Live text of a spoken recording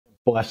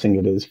blessing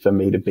it is for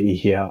me to be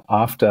here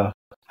after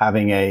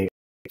having a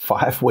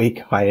 5-week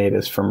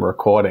hiatus from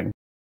recording.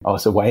 I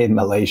was away in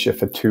Malaysia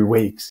for 2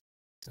 weeks.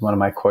 One of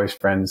my close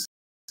friends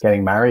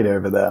getting married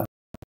over there,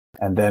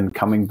 and then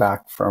coming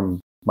back from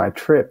my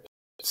trip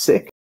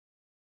sick.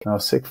 I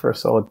was sick for a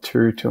solid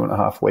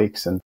 2.5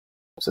 weeks, and it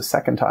was the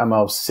second time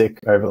I was sick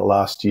over the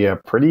last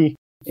year pretty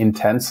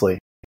intensely.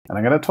 And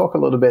I'm going to talk a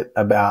little bit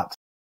about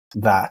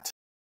that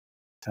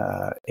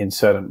in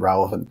certain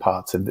relevant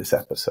parts of this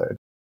episode.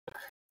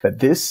 But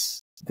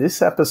this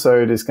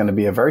episode is going to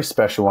be a very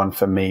special one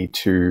for me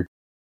to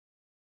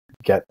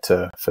get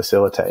to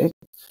facilitate.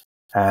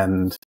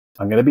 And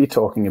I'm going to be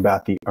talking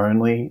about the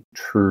only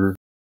true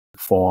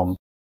form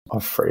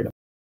of freedom.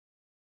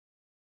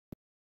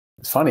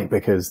 It's funny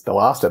because the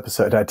last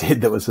episode I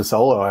did that was a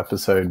solo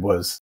episode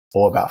was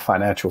all about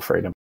financial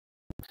freedom.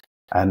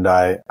 And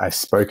I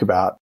spoke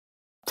about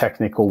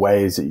technical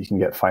ways that you can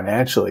get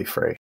financially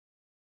free.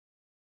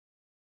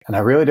 And I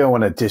really don't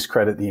want to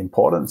discredit the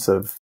importance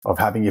of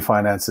having your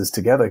finances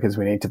together, because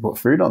we need to put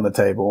food on the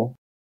table.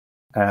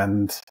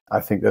 And I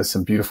think there's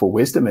some beautiful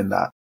wisdom in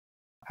that.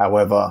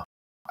 However,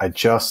 I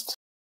just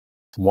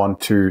want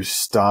to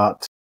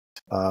start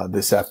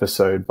this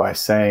episode by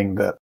saying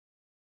that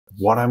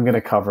what I'm going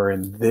to cover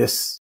in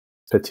this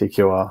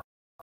particular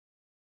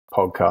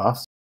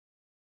podcast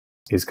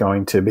is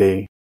going to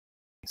be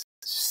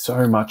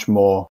so much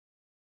more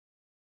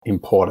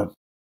important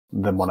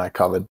than what I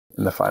covered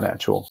in the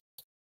financial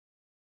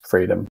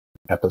freedom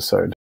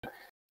episode.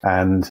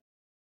 And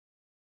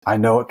I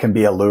know it can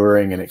be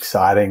alluring and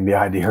exciting, the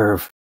idea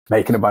of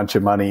making a bunch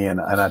of money,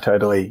 and I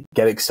totally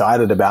get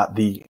excited about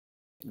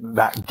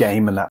that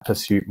game and that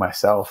pursuit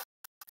myself.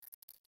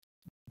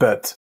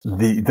 But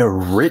the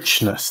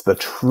richness, the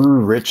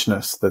true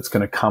richness that's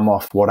going to come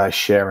off what I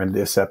share in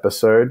this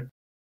episode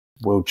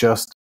will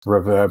just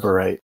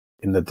reverberate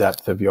in the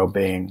depth of your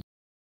being,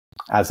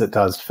 as it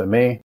does for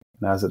me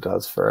and as it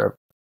does for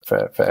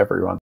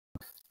everyone.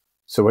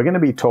 So we're going to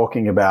be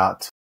talking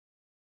about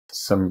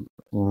some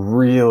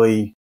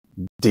really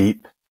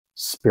deep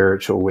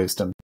spiritual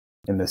wisdom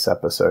in this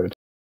episode.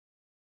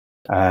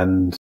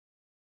 And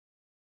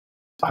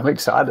I'm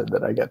excited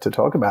that I get to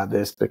talk about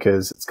this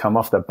because it's come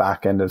off the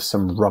back end of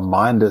some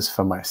reminders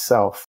for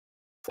myself,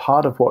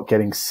 part of what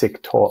getting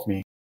sick taught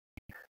me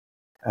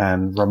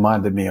and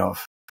reminded me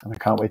of. And I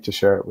can't wait to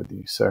share it with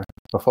you. So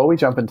before we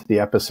jump into the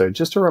episode,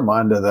 just a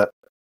reminder that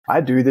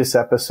I do this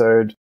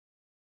episode.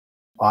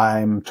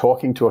 I'm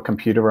talking to a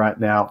computer right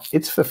now.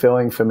 It's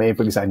fulfilling for me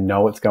because I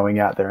know it's going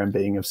out there and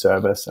being of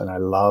service. And I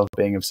love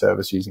being of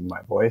service using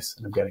my voice.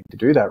 And I'm getting to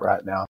do that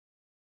right now.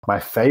 My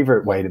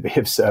favorite way to be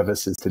of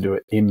service is to do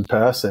it in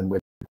person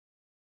with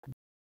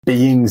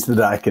beings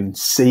that I can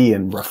see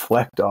and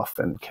reflect off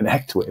and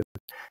connect with.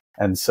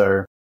 And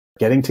so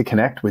getting to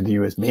connect with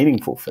you is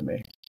meaningful for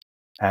me.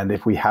 And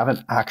if we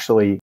haven't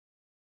actually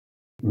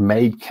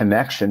made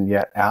connection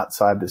yet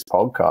outside this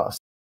podcast,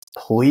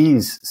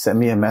 please send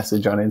me a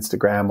message on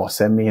Instagram or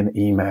send me an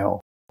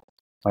email.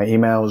 My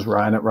email is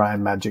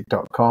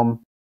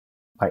ryan@ryanmagic.com.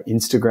 My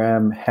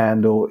Instagram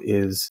handle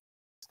is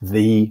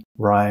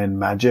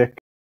 @ryanmagic.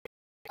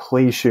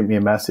 Please shoot me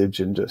a message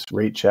and just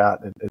reach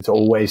out. It's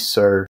always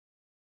so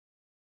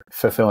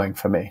fulfilling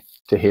for me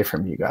to hear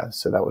from you guys.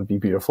 So that would be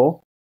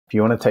beautiful. If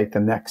you want to take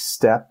the next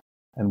step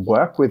and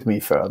work with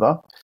me further,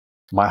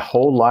 my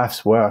whole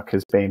life's work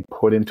has been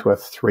put into a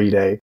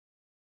 3-day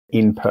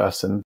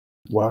in-person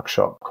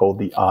workshop called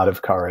The Art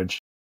of Courage.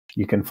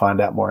 You can find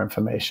out more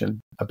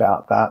information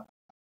about that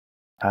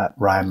at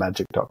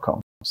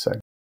ryanmagic.com. So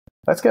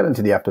let's get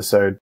into the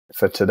episode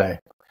for today.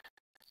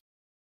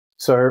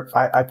 So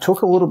I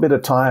took a little bit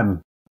of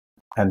time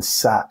and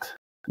sat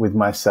with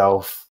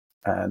myself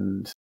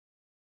and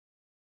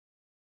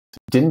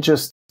didn't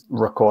just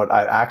record.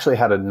 I actually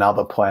had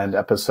another planned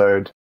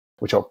episode,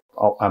 which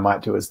I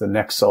might do as the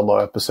next solo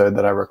episode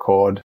that I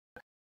record,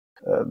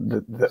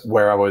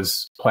 where I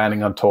was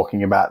planning on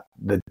talking about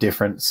the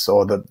difference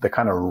or the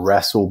kind of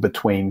wrestle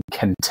between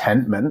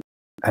contentment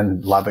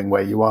and loving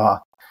where you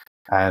are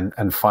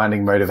and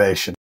finding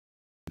motivation.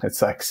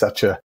 It's like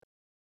such a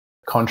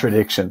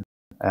contradiction.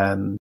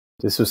 And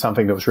this was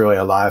something that was really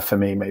alive for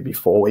me maybe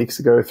 3 weeks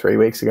ago,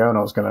 and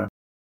I was going to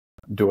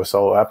do a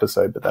solo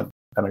episode, but then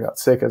I got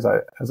sick, as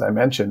I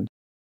mentioned.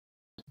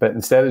 But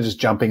instead of just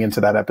jumping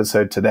into that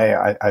episode today,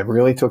 I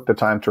really took the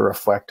time to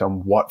reflect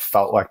on what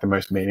felt like the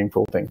most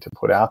meaningful thing to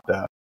put out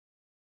there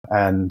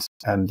and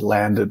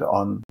landed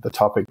on the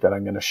topic that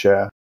I'm going to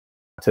share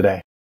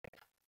today.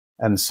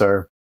 And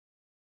so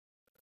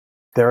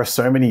there are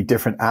so many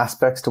different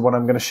aspects to what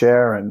I'm going to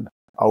share, and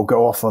I'll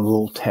go off on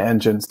little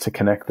tangents to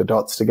connect the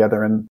dots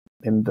together in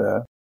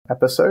the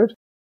episode.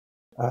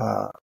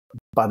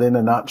 But in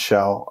a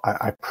nutshell,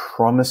 I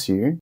promise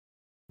you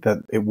that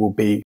it will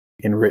be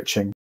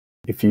enriching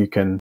if you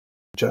can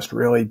just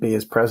really be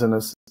as present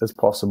as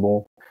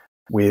possible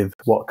with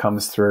what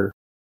comes through.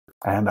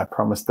 And I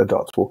promise the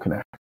dots will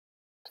connect.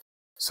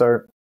 So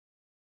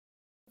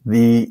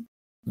the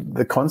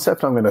the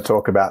concept I'm going to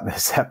talk about in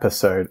this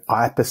episode,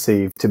 I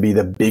perceive to be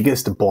the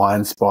biggest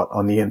blind spot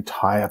on the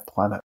entire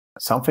planet.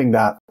 Something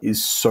that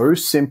is so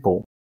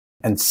simple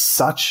and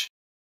so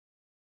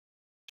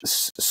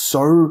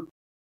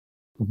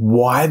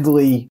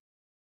widely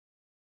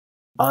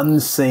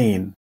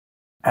unseen.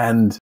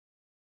 And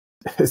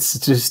it's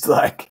just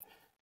like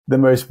the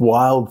most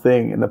wild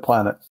thing in the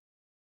planet.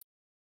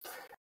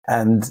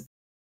 And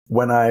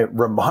when I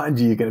remind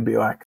you, you're going to be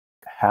like,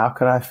 how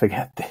could I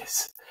forget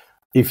this?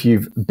 If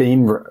you've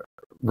been,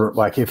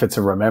 like, if it's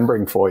a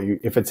remembering for you,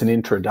 if it's an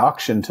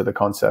introduction to the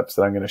concepts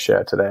that I'm going to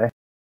share today,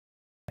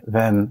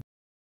 then,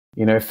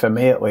 you know, for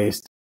me at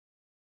least,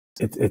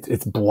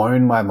 it's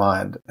blown my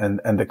mind. And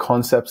the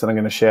concepts that I'm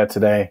going to share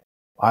today,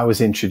 I was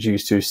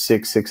introduced to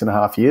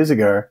 6.5 years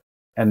ago.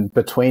 And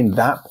between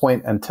that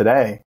point and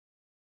today,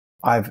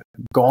 I've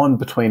gone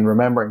between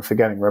remembering,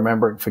 forgetting,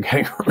 remembering,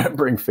 forgetting,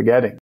 remembering,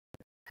 forgetting.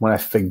 When I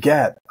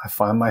forget, I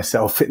find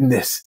myself in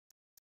this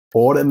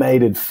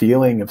automated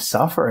feeling of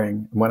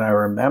suffering. When I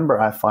remember,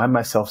 I find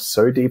myself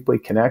so deeply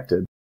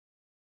connected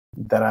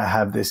that I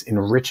have this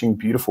enriching,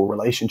 beautiful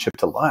relationship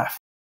to life.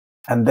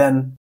 And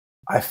then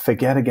I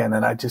forget again,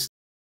 and I just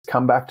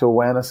come back to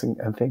awareness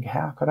and think,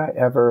 how could I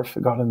ever have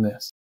forgotten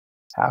this?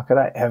 How could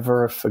I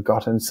ever have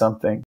forgotten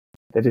something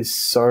that is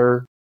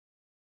so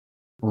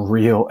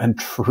real and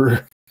true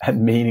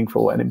and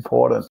meaningful and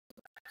important?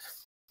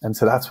 And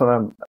so that's what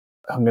I'm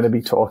going to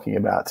be talking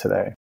about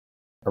today,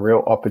 a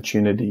real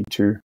opportunity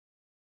to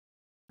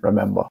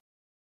remember.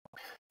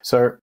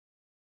 So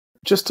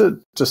just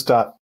to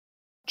start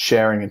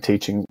sharing and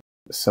teaching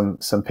some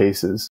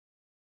pieces.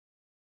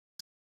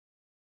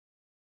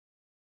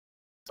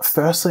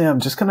 Firstly, I'm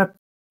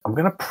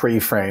going to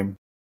pre-frame,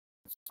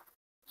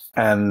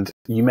 and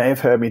you may have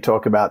heard me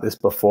talk about this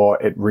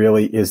before. It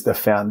really is the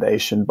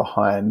foundation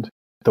behind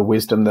the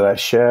wisdom that I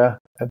share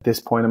at this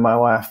point in my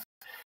life.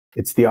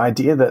 It's the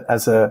idea that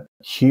as a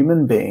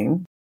human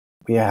being,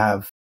 we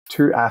have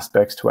two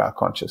aspects to our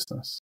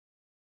consciousness.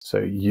 So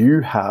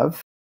you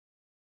have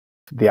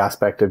the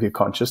aspect of your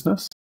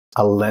consciousness,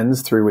 a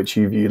lens through which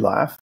you view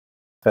life,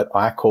 that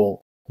I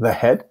call the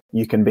head.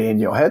 You can be in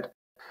your head.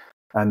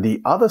 And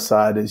the other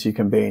side is you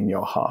can be in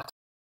your heart.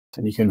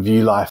 And you can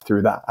view life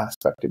through that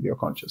aspect of your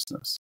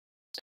consciousness.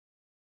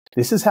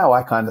 This is how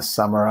I kind of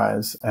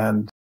summarize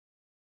and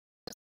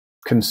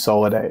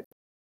consolidate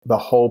the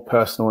whole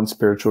personal and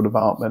spiritual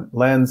development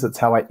lens. It's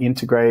how I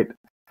integrate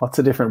lots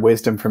of different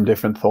wisdom from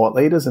different thought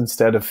leaders.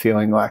 Instead of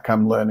feeling like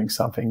I'm learning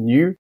something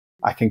new,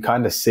 I can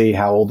kind of see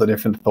how all the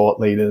different thought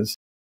leaders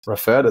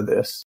refer to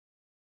this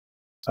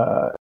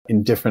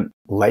in different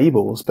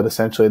labels, but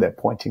essentially they're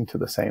pointing to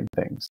the same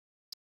things.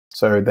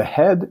 So the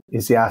head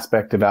is the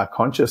aspect of our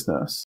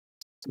consciousness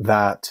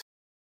that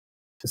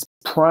its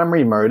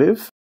primary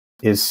motive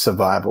is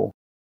survival.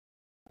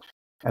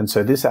 And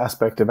so this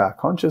aspect of our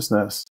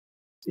consciousness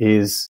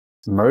is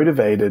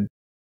motivated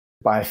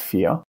by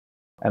fear,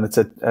 and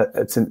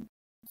it's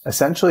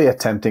essentially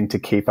attempting to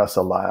keep us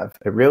alive.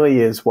 It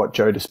really is what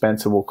Joe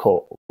Dispenza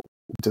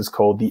does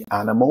call the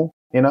animal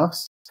in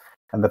us.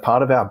 And the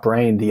part of our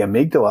brain, the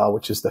amygdala,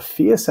 which is the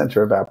fear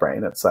center of our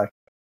brain, it's like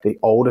the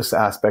oldest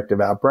aspect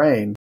of our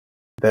brain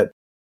that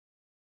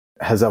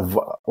has,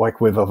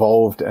 we've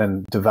evolved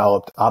and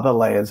developed other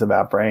layers of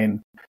our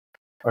brain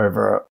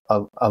over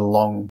a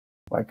long,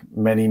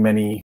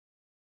 many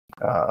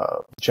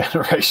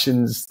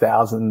generations,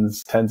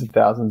 thousands, tens of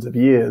thousands of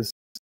years.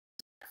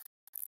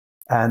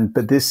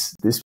 But this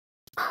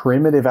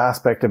primitive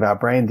aspect of our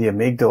brain, the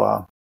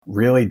amygdala,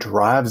 really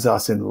drives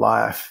us in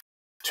life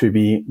to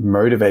be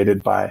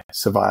motivated by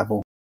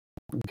survival.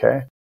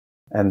 Okay.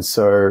 And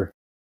so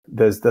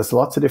there's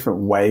lots of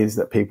different ways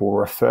that people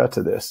refer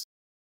to this.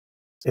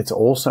 It's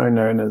also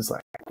known as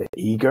like the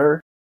ego.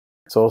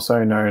 It's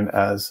also known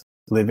as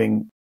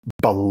living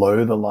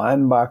below the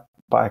line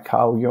by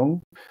Carl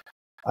Jung.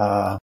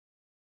 And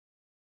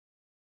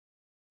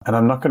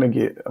we're not going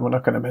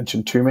to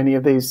mention too many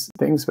of these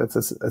things, but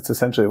it's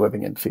essentially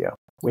living in fear.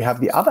 We have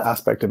the other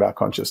aspect of our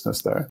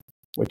consciousness though,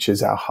 which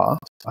is our heart.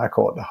 I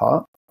call it the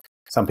heart.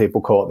 Some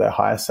people call it their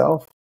higher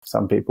self.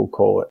 Some people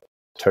call it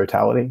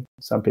totality.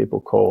 Some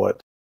people call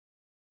it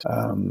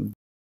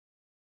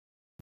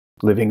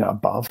living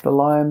above the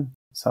line.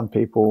 Some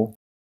people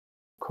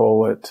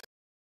call it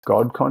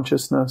God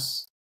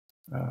consciousness,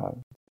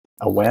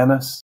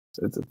 awareness.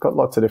 It's got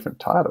lots of different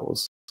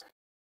titles.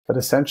 But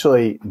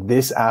essentially,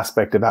 this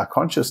aspect of our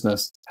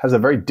consciousness has a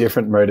very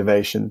different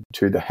motivation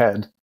to the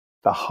head.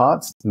 The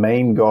heart's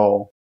main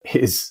goal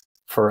is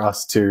for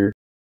us to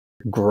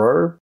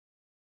grow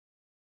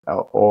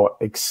or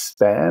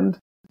expand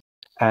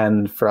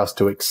and for us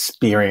to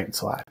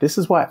experience life. This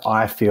is why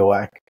I feel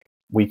like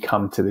we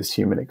come to this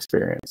human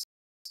experience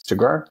to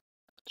grow,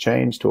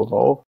 change, to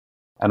evolve,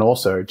 and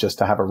also just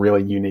to have a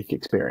really unique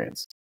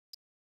experience.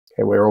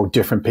 Okay, we're all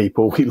different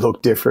people. We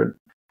look different.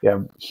 We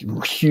have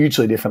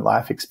hugely different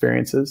life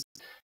experiences.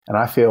 And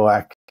I feel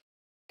like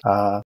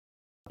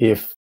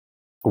if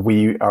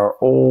we are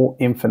all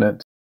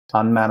infinite,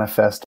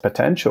 unmanifest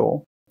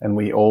potential, and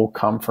we all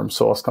come from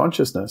source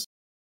consciousness,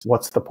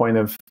 what's the point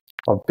of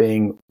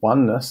being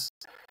oneness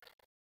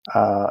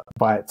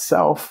by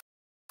itself?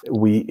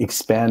 We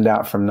expand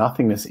out from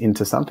nothingness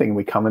into something.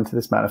 We come into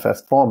this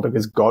manifest form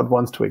because God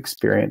wants to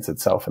experience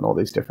itself in all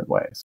these different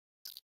ways.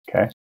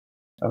 Okay.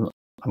 I'm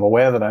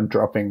aware that I'm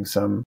dropping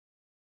some,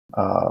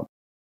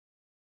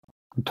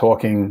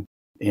 talking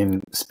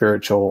in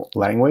spiritual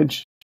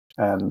language,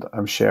 and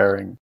I'm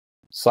sharing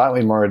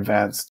slightly more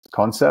advanced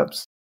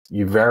concepts.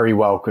 You very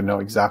well could know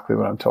exactly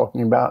what I'm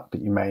talking about,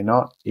 but you may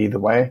not. Either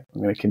way,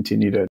 I'm going to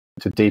continue to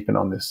deepen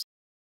on this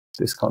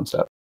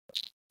concept.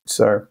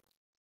 So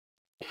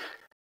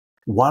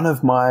one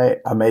of my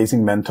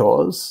amazing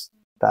mentors,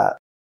 that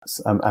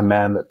a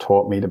man that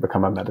taught me to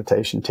become a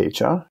meditation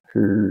teacher,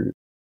 who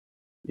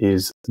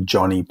is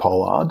Johnny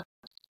Pollard,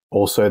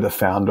 also the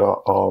founder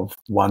of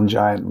One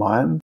Giant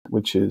Mind,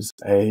 which is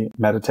a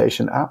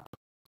meditation app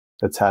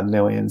that's had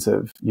millions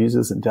of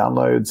users and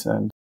downloads.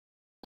 And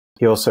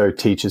he also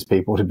teaches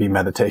people to be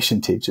meditation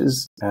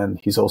teachers. And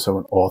he's also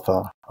an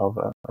author of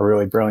a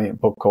really brilliant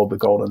book called The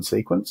Golden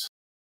Sequence.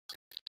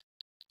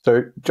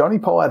 So Johnny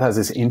Pollard has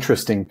this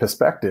interesting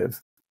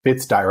perspective,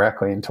 fits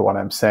directly into what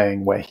I'm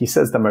saying, where he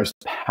says the most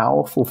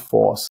powerful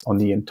force on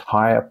the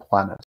entire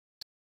planet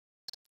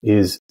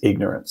is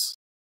ignorance.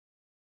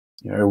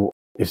 You know,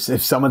 if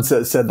someone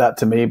said that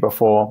to me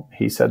before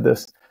he said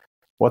this,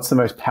 what's the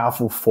most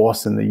powerful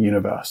force in the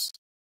universe?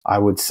 I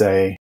would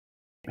say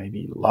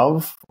maybe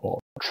love or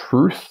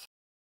truth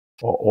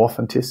or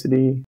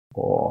authenticity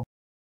or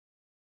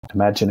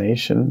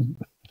imagination.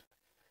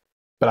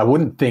 But I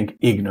wouldn't think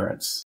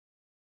ignorance.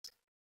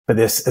 But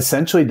this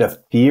essentially, the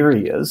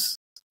theory is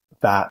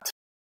that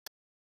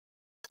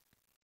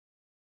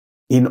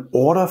in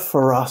order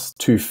for us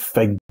to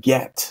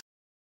forget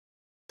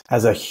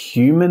as a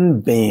human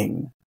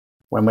being,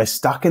 when we're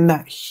stuck in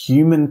that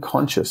human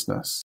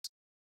consciousness,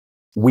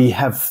 we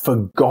have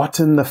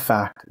forgotten the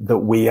fact that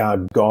we are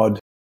God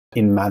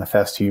in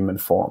manifest human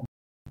form.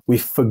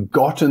 We've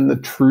forgotten the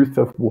truth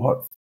of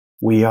what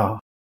we are.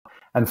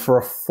 And for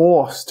a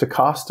force to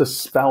cast a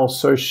spell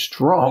so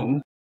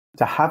strong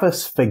to have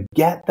us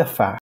forget the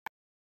fact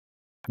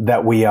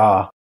that we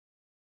are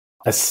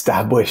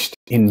established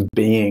in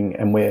being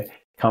and we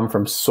come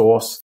from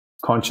source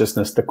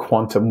consciousness, the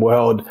quantum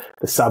world,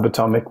 the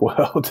subatomic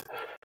world,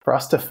 for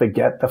us to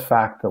forget the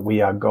fact that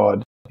we are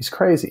God is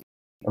crazy.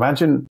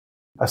 Imagine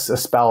a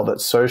spell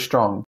that's so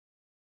strong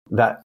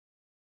that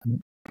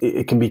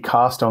it can be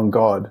cast on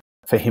God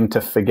for him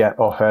to forget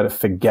or her to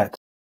forget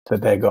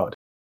that they're God.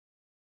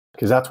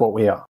 Because that's what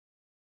we are,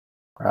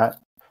 right?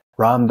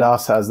 Ram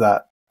Dass has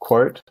that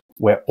quote,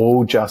 "We're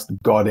all just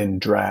God in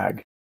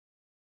drag."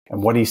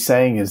 And what he's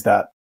saying is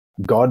that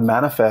God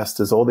manifests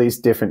as all these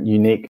different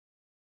unique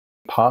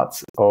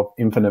parts of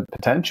infinite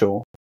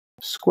potential: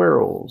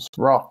 squirrels,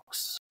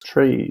 rocks,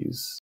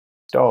 trees,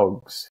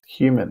 dogs,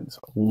 humans,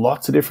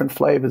 lots of different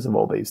flavors of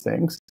all these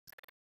things,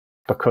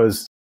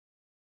 because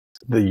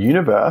the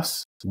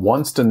universe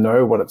wants to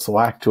know what it's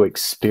like to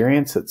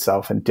experience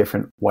itself in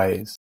different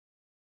ways.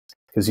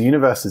 Because the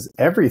universe is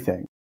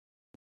everything,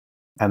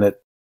 and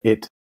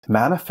it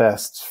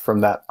manifests from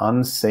that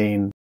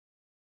unseen,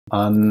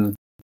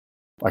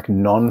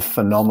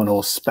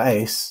 non-phenomenal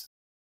space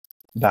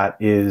that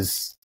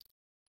is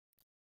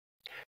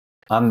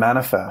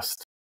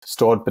unmanifest,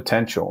 stored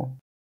potential,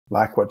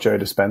 like what Joe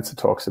Dispenza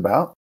talks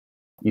about.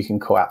 You can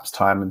collapse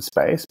time and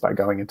space by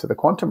going into the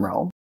quantum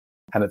realm,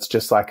 and it's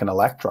just like an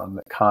electron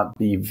that can't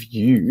be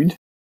viewed,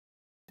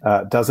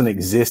 doesn't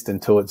exist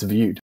until it's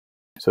viewed.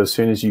 So as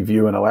soon as you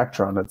view an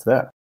electron, it's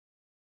there.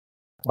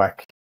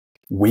 Like,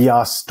 we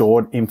are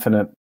stored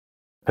infinite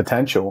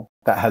potential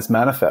that has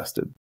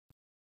manifested,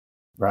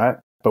 right?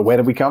 But where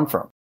did we come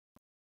from?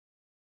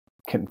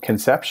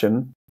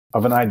 Conception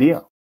of an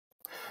idea.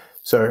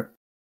 So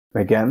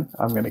again,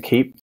 I'm going to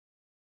keep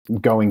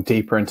going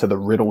deeper into the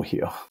riddle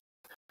here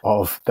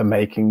of the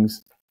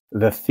makings,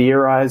 the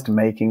theorized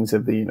makings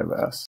of the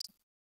universe,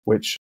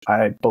 which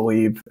I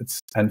believe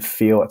and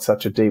feel at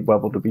such a deep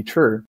level to be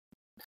true.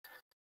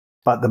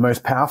 But the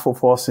most powerful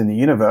force in the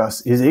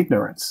universe is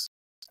ignorance.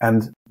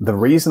 And the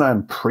reason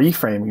I'm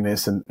pre-framing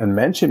this and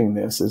mentioning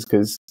this is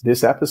because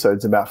this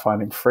episode's about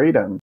finding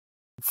freedom.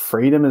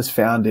 Freedom is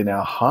found in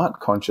our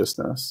heart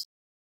consciousness.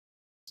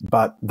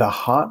 But the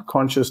heart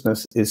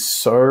consciousness is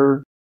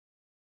so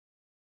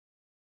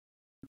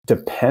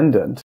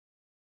dependent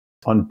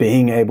on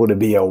being able to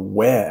be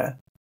aware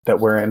that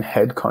we're in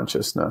head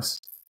consciousness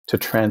to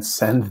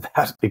transcend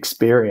that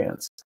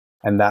experience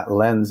and that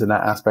lens and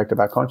that aspect of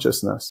our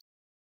consciousness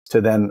to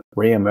then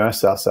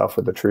re-immerse ourselves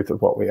with the truth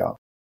of what we are.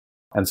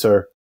 And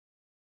so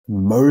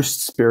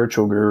most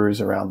spiritual gurus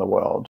around the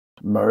world,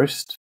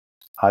 most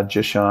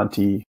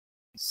Adyashanti,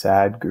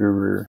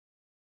 Sadhguru,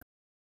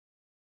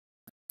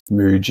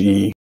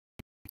 Mooji,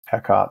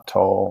 Eckhart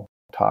Tolle,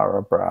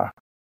 Tara Brach,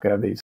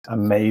 these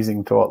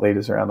amazing thought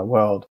leaders around the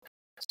world,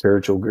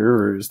 spiritual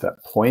gurus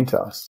that point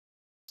us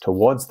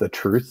towards the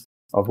truth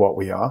of what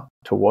we are,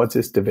 towards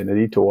this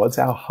divinity, towards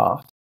our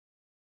heart,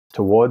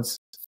 towards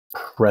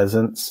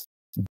presence,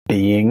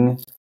 being,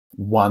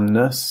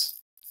 oneness,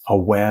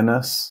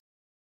 awareness,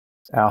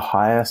 our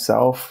higher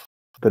self,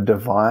 the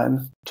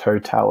divine,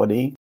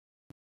 totality,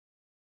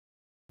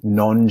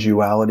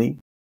 non-duality.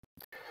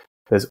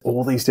 There's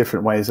all these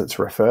different ways it's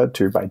referred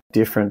to by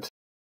different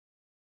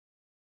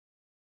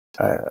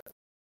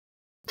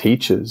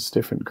teachers,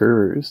 different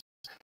gurus.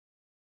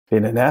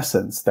 And in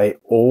essence, they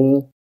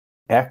all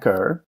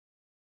echo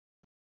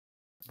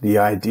the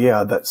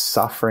idea that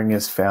suffering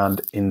is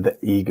found in the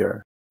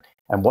ego.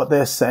 And what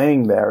they're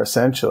saying there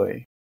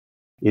essentially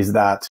is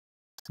that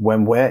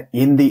when we're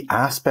in the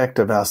aspect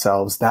of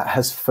ourselves that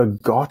has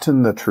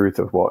forgotten the truth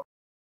of what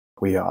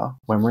we are,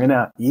 when we're in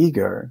our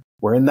ego,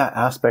 we're in that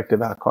aspect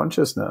of our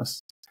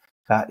consciousness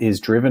that is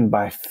driven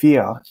by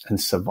fear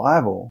and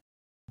survival,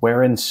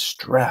 we're in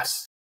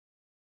stress.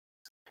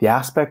 The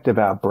aspect of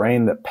our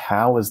brain that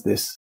powers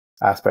this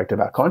aspect of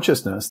our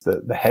consciousness,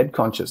 the head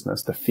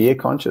consciousness, the fear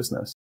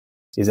consciousness,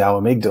 is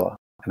our amygdala.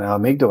 And our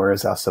amygdala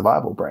is our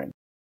survival brain.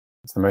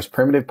 It's the most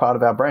primitive part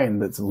of our brain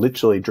that's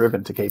literally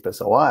driven to keep us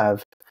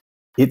alive.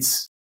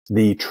 It's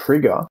the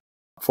trigger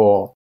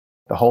for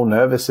the whole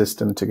nervous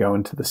system to go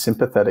into the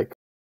sympathetic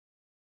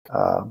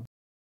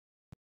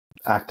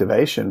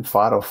activation,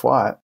 fight or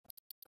flight,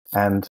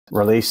 and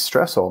release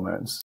stress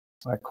hormones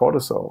like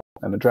cortisol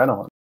and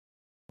adrenaline.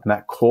 And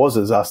that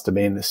causes us to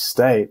be in this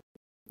state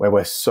where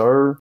we're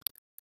so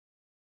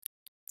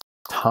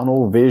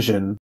tunnel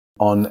vision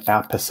on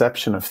our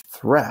perception of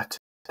threat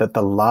that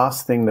the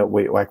last thing that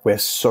we're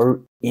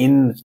so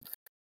in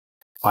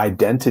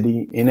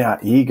identity, in our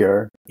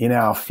ego, in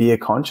our fear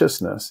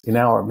consciousness, in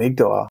our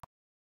amygdala,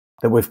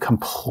 that we've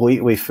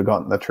completely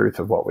forgotten the truth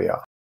of what we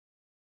are.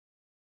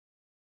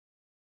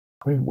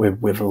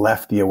 We've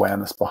left the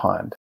awareness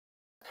behind.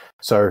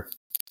 So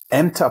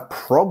enter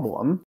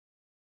problem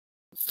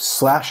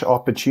 /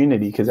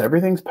 opportunity, because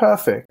everything's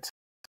perfect.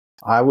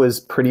 I was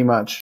pretty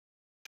much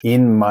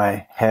in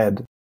my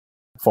head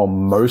for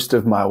most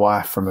of my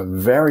life from a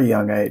very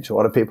young age. A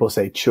lot of people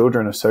say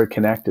children are so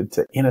connected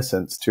to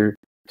innocence, to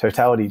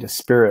totality, to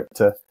spirit,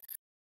 to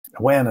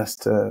awareness,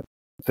 to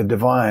the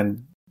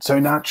divine, so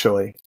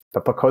naturally.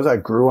 But because I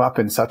grew up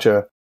in such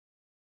a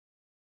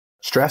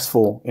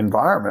stressful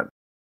environment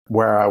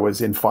where I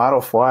was in fight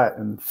or flight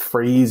and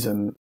freeze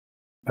and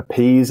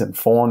appease and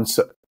fawn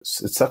at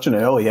such an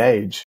early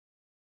age,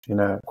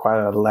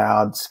 quite a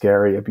loud,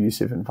 scary,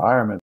 abusive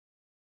environment.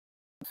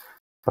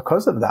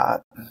 Because of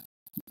that,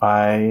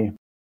 I've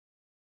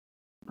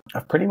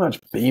pretty much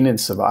been in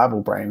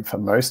survival brain for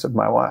most of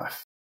my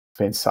life,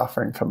 been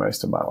suffering for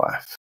most of my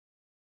life.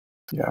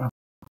 Yeah.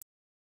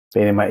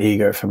 Been in my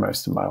ego for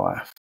most of my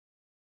life.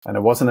 And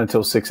it wasn't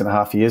until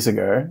 6.5 years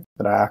ago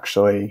that I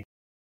actually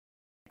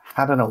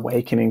had an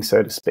awakening,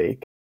 so to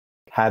speak,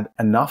 had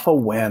enough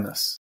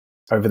awareness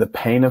over the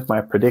pain of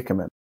my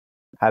predicament,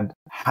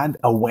 had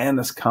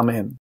awareness come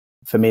in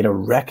for me to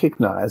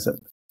recognize it,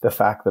 the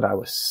fact that I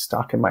was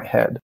stuck in my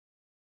head,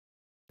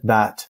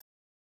 that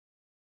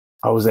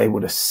I was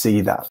able to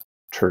see that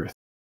truth.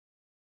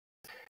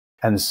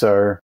 And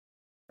so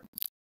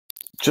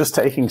just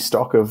taking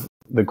stock of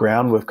the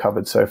ground we've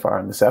covered so far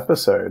in this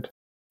episode,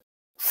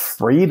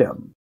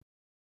 freedom,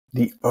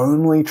 the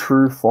only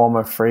true form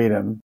of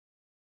freedom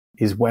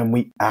is when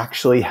we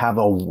actually have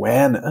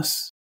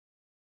awareness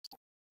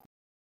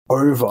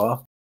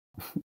over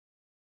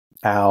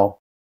our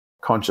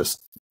consciousness,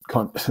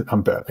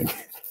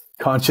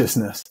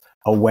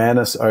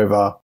 awareness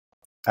over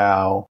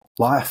our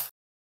life.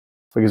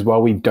 Because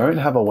while we don't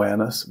have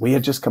awareness, we are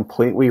just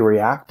completely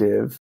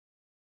reactive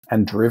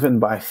and driven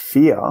by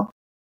fear.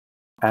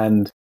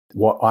 And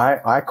what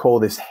I call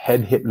this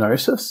head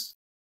hypnosis,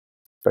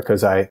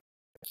 because I,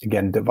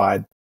 again,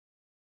 divide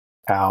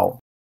our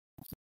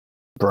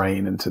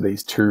brain into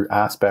these two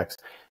aspects,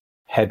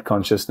 head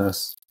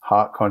consciousness,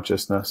 heart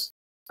consciousness,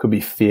 could be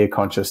fear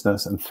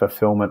consciousness, and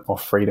fulfillment or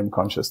freedom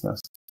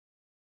consciousness.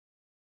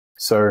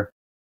 So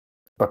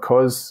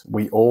because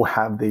we all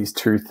have these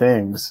two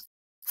things,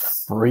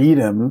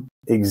 freedom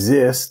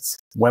exists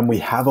when we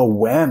have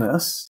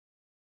awareness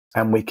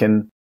and we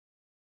can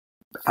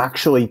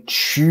actually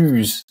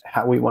choose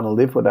how we want to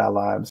live with our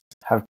lives,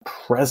 have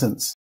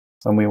presence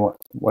when we want,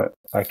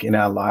 like in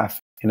our life,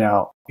 in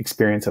our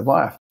experience of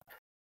life.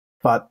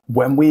 But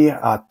when we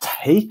are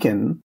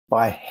taken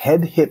by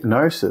head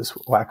hypnosis,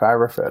 like I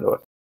refer to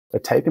it, we're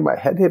taken by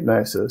head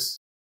hypnosis,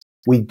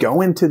 we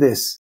go into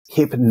this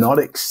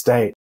hypnotic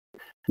state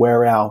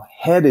where our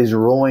head is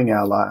ruling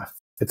our life.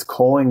 It's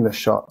calling the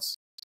shots.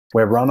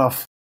 We're run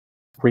off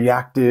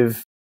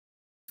reactive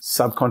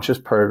subconscious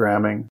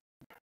programming.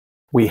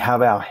 We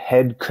have our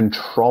head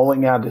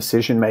controlling our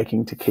decision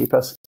making to keep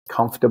us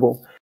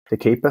comfortable, to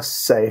keep us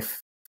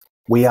safe.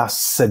 We are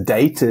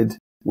sedated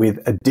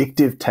with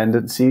addictive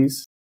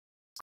tendencies,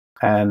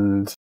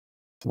 and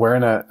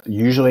we're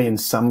usually in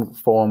some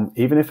form,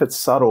 even if it's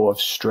subtle, of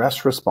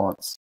stress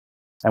response.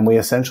 And we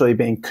essentially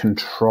being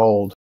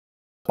controlled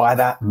by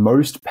that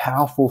most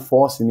powerful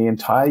force in the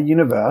entire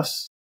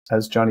universe,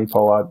 as Johnny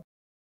Pollard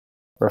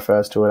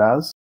refers to it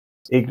as,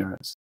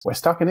 ignorance. We're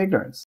stuck in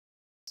ignorance.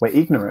 We're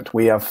ignorant.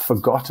 We have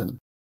forgotten.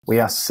 We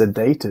are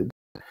sedated.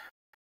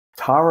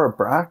 Tara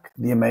Brach,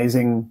 the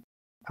amazing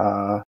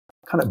kind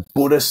of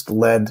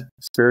Buddhist-led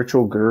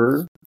spiritual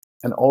guru,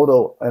 an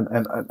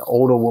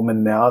older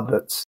woman now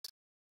that's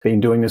been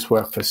doing this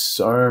work for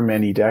so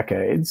many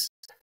decades,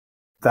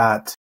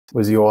 that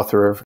was the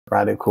author of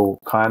Radical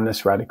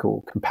Kindness,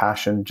 Radical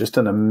Compassion, just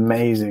an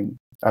amazing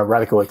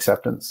Radical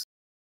Acceptance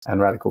and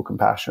Radical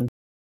Compassion,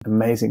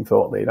 amazing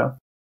thought leader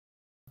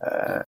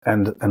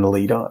and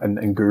leader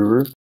and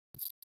guru.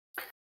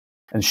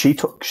 And she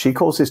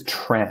calls this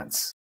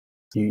trance.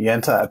 You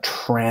enter a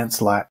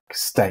trance-like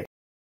state.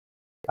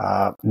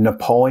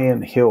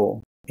 Napoleon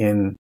Hill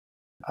in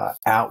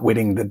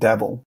Outwitting the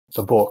Devil,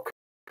 the book,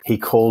 he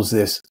calls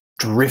this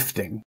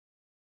drifting,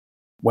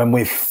 when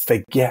we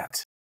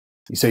forget.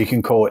 So you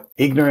can call it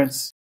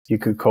ignorance, you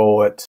could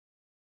call it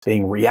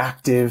being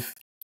reactive,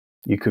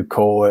 you could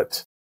call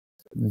it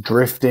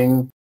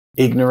drifting,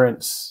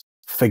 ignorance,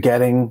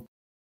 forgetting.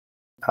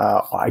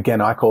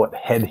 Again, I call it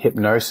head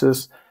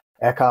hypnosis.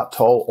 Eckhart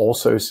Tolle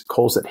also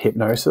calls it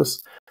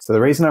hypnosis. So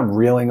the reason I'm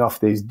reeling off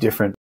these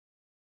different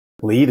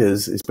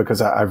leaders is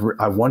because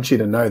I want you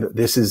to know that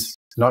this is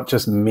not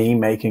just me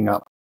making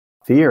up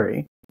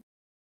theory.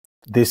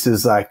 This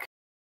is like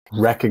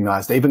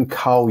recognized. Even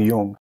Carl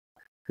Jung,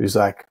 who's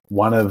like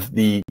one of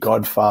the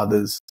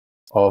godfathers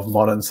of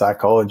modern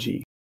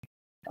psychology,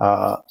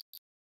 a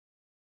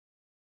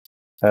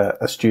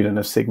student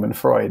of Sigmund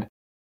Freud.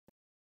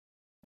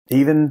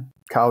 Even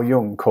Carl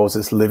Jung calls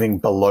this living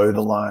below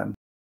the line.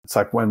 It's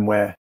like when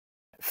we're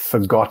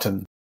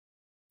forgotten,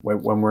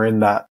 when we're in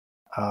that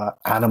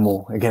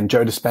animal. Again,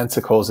 Joe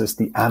Dispenza calls this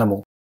the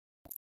animal.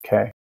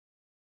 Okay.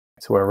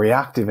 So we're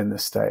reactive in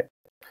this state.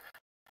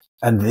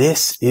 And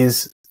this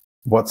is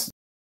what's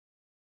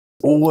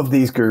all of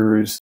these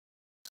gurus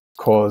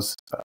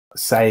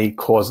say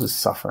causes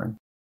suffering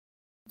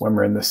when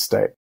we're in this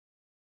state.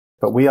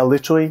 But we are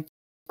literally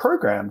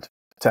programmed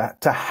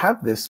to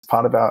have this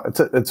part of our,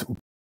 it's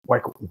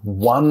like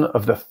one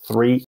of the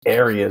 3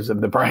 areas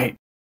of the brain.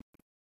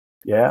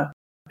 Yeah.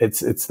 It's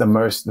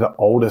the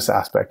oldest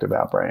aspect of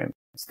our brain.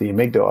 It's the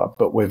amygdala,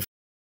 but we've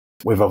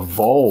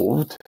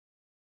evolved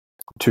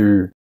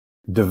to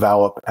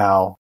develop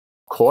our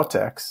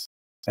cortex,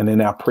 and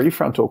in our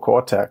prefrontal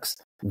cortex,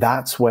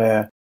 that's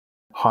where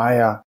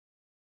higher,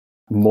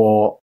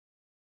 more,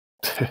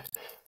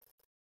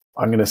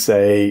 I'm going to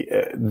say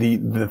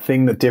the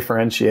thing that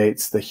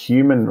differentiates the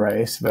human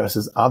race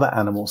versus other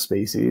animal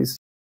species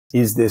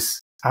is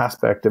this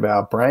aspect of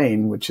our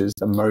brain, which is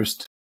the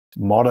most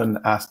modern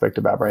aspect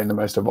of our brain, the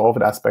most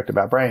evolved aspect of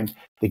our brain,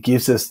 that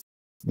gives us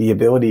the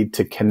ability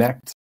to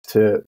connect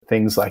to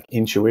things like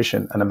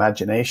intuition and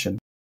imagination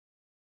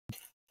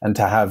and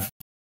to have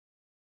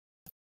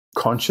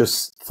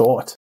conscious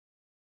thought.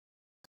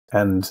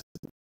 And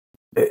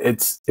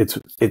it's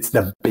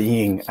the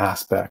being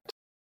aspect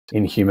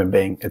in human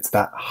being. It's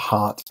that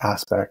heart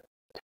aspect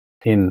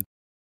in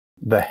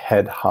the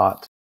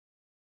head-heart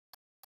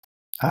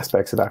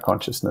aspects of our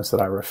consciousness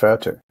that I refer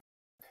to.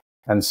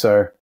 And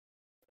so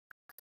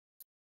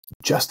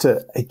just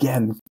to,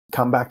 again,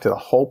 come back to the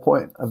whole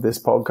point of this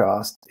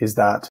podcast is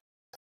that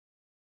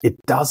it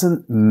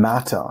doesn't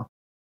matter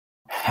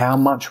how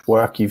much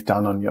work you've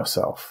done on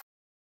yourself.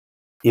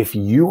 If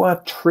you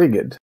are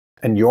triggered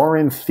and you're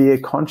in fear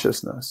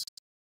consciousness,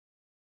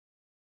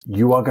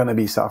 you are going to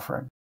be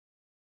suffering.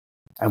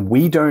 And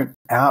we don't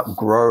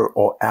outgrow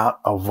or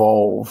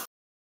out-evolve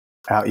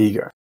our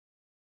ego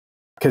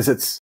because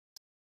it's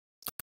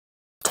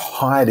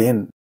tied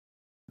in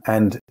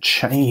and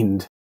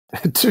chained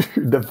to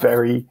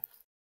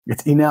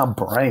it's in our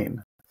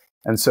brain.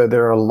 And so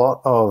there are a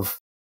lot of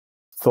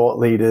thought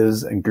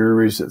leaders and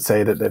gurus that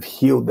say that they've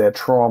healed their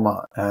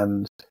trauma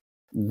and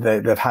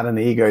they've had an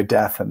ego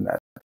death and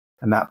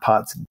that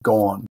part's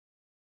gone.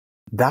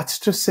 That's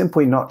just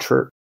simply not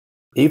true.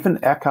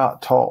 Even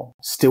Eckhart Tolle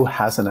still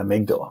has an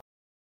amygdala.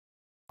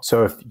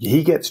 So if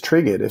he gets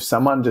triggered, if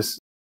someone just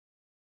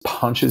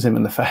punches him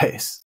in the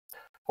face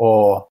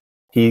or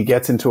he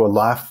gets into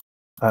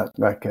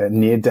like a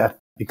near-death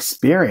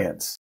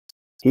experience,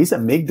 his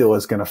amygdala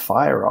is going to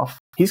fire off.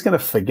 He's going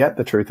to forget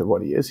the truth of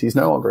what he is. He's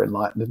no longer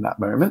enlightened in that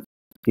moment.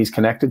 He's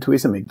connected to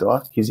his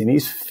amygdala. He's in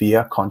his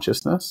fear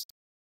consciousness.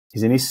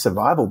 He's in his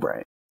survival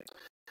brain,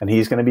 and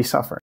he's going to be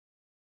suffering.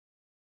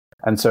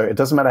 And so it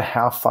doesn't matter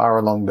how far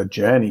along the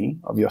journey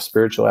of your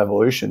spiritual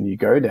evolution you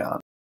go down,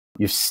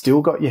 you've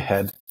still got your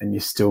head and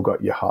you've still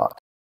got your heart.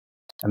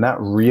 And that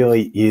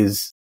really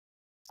is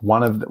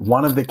one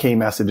of the key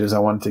messages I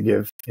wanted to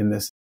give in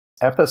this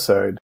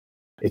episode.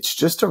 It's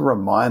just a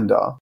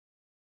reminder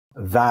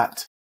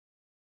that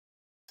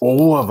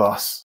all of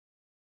us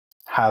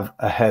have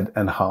a head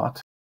and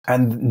heart,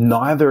 and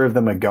neither of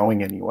them are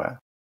going anywhere.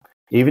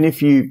 Even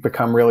if you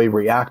become really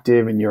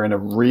reactive and you're in a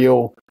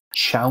real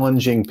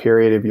challenging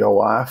period of your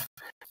life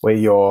where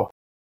you're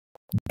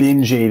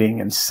binge eating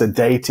and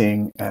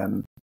sedating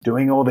and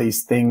doing all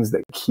these things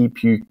that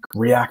keep you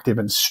reactive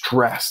and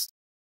stressed,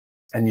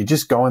 and you're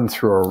just going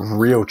through a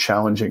real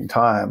challenging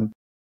time,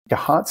 your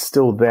heart's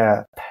still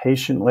there,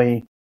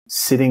 patiently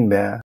sitting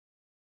there,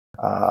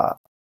 as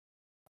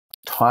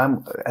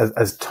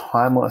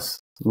timeless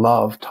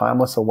love,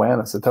 timeless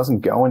awareness. It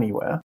doesn't go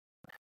anywhere.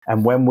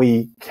 And when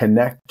we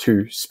connect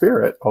to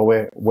spirit,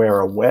 or we're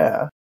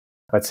aware,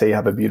 let's say you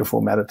have a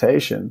beautiful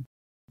meditation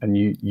and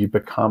you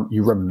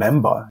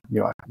remember,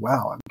 you're like,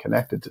 wow, I'm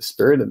connected to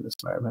spirit in this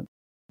moment.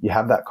 You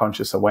have that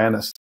conscious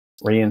awareness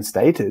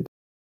reinstated.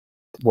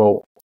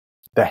 Well,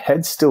 the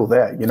head's still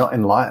there. You're not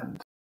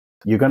enlightened.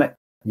 You're going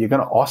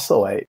to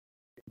oscillate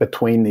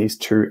between these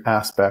two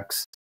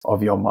aspects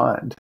of your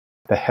mind,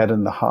 the head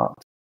and the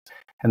heart.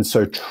 And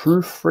so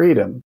true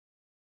freedom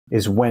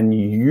is when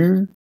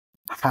you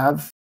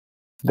have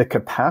the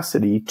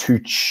capacity to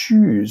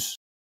choose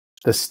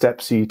the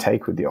steps you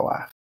take with your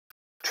life.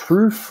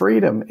 True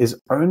freedom is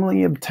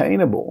only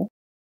obtainable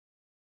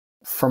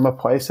from a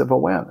place of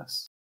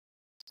awareness.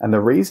 And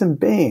the reason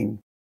being,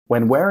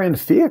 when we're in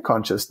fear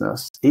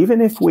consciousness,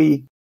 even if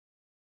we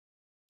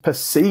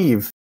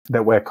perceive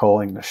that we're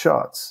calling the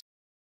shots,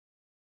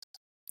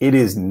 it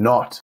is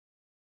not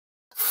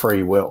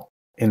free will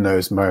in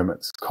those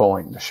moments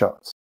calling the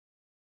shots.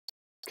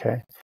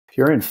 Okay? If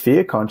you're in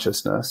fear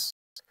consciousness,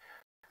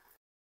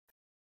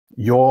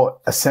 you're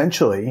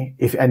essentially,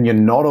 and you're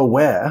not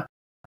aware,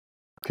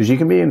 because you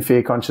can be in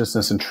fear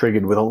consciousness and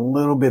triggered with a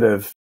little bit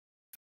of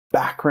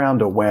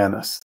background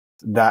awareness,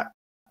 that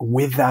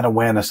with that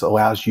awareness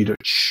allows you to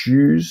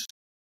choose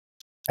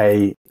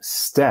a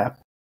step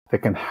that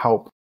can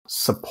help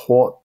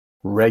support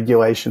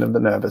regulation of the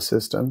nervous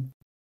system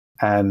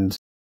and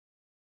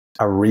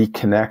a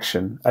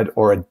reconnection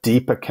or a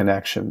deeper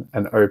connection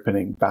and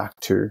opening back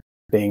to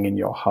being in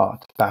your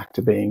heart, back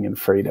to being in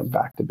freedom,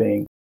 back to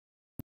being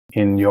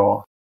in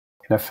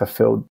a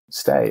fulfilled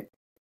state.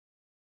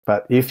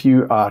 But if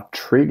you are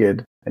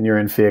triggered and you're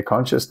in fear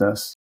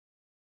consciousness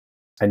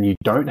and you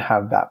don't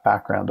have that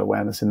background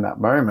awareness in that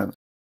moment,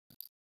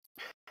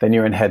 then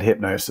you're in head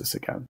hypnosis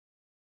again.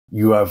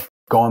 You have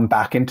gone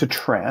back into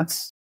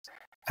trance.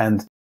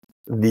 And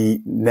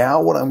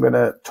now what I'm going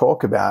to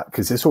talk about,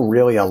 because this will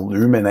really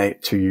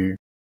illuminate to you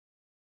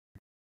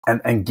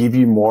and give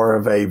you more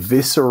of a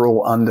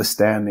visceral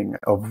understanding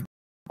of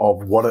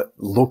what it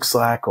looks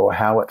like or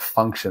how it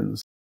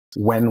functions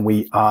when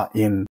we are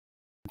in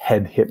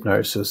head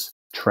hypnosis,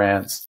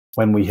 trance,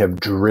 when we have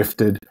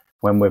drifted,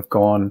 when we've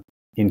gone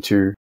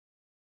into,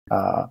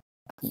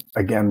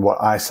 again,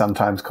 what I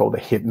sometimes call the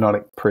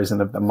hypnotic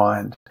prison of the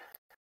mind.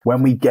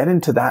 When we get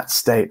into that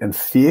state and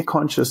fear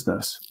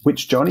consciousness,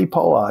 which Johnny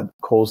Pollard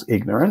calls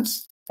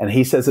ignorance, and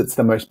he says it's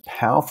the most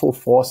powerful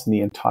force in the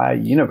entire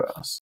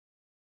universe.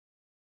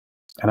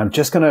 And I'm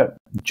just going to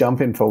jump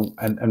in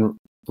and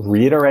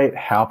reiterate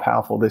how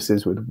powerful this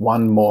is with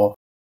one more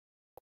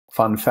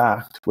fun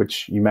fact,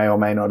 which you may or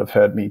may not have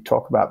heard me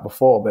talk about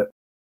before, but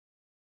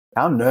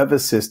our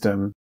nervous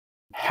system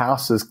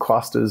houses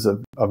clusters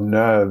of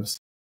nerves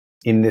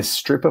in this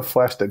strip of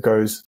flesh that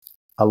goes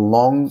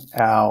along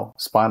our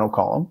spinal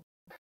column,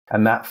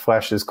 and that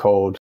flesh is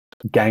called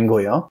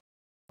ganglia.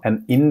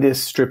 And in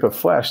this strip of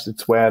flesh,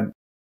 it's where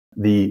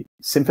the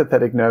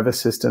sympathetic nervous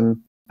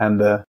system and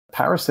the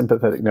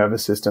parasympathetic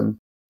nervous system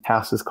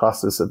houses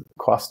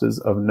clusters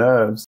of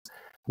nerves,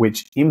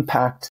 which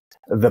impact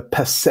the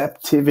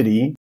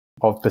perceptivity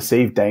of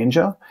perceived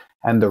danger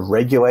and the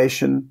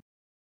regulation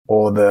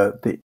or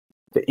the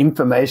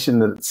information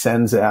that it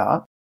sends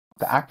out,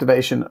 the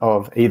activation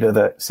of either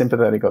the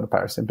sympathetic or the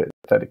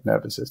parasympathetic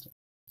nervous system.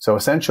 So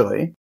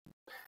essentially,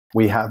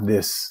 we have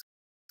this,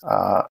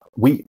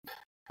 we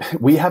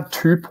have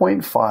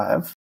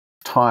 2.5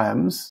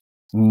 times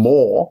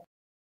more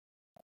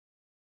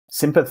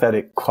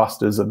sympathetic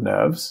clusters of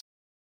nerves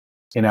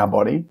in our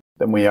body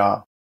than we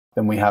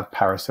have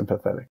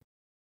parasympathetic.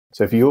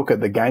 So if you look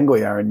at the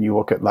ganglia and you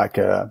look at like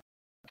a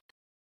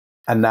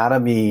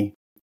anatomy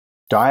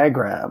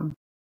diagram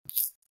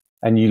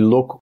and you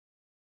look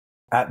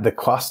at the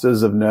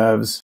clusters of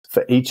nerves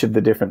for each of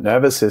the different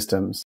nervous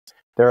systems,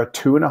 there are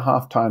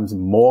 2.5 times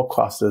more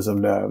clusters of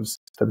nerves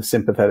for the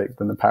sympathetic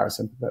than the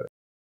parasympathetic.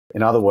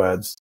 In other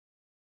words,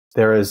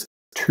 there is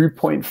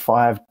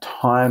 2.5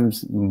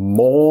 times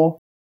more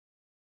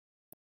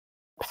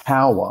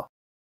power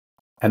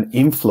and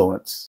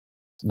influence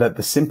that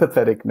the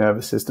sympathetic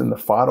nervous system, the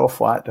fight or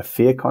flight, the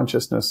fear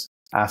consciousness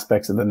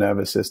aspects of the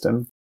nervous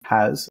system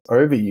has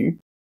over you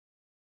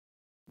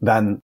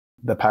than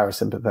the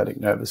parasympathetic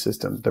nervous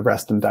system, the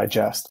rest and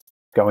digest,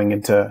 going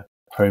into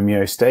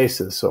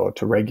homeostasis or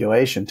to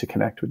regulation, to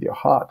connect with your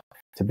heart,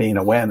 to be in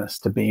awareness,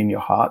 to be in your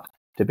heart,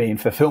 to be in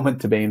fulfillment,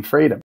 to be in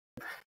freedom.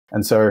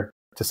 And so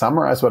to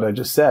summarize what I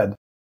just said,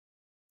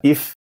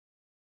 if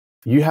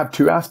you have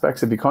two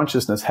aspects of your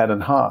consciousness, head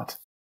and heart,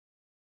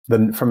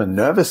 then from a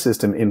nervous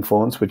system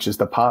influence, which is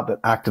the part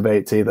that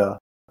activates either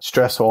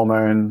stress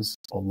hormones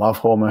or love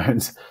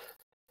hormones,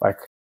 like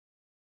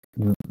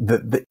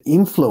the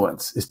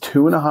influence is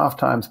 2.5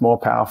 times more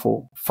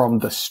powerful from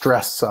the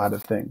stress side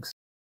of things.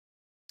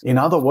 In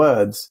other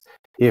words,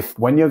 if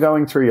when you're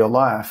going through your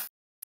life,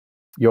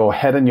 your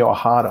head and your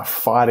heart are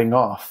fighting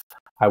off,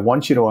 I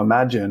want you to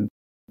imagine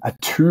a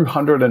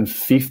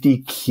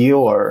 250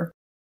 kilo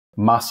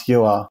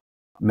muscular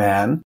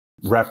man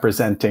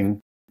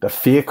representing the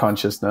fear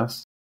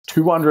consciousness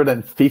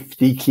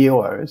 250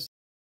 kilos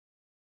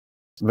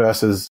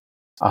versus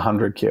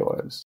 100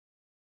 kilos.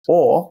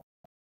 Or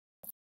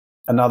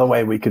another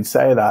way we could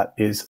say that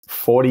is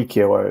 40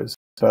 kilos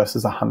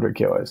versus 100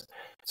 kilos.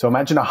 So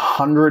imagine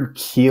 100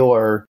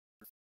 kilo,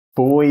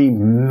 fully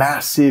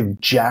massive,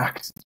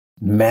 jacked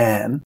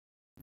man.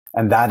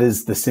 And that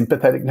is the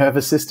sympathetic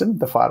nervous system,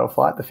 the fight or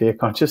flight, the fear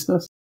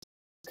consciousness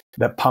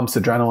that pumps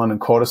adrenaline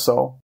and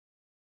cortisol.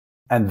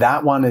 And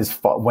that one is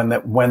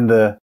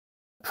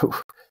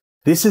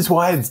this is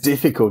why it's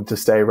difficult to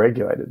stay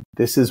regulated.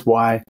 This is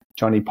why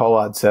Johnny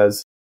Pollard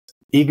says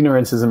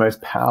ignorance is the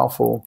most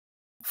powerful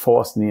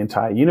force in the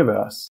entire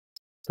universe,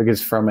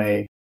 because from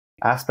a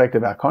aspect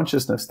of our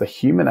consciousness, the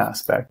human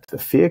aspect, the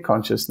fear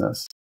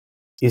consciousness,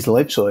 is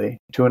literally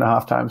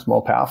 2.5 times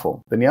more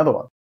powerful than the other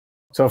one.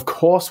 So of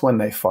course, when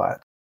they fight,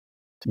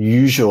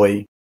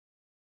 usually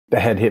the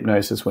head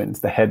hypnosis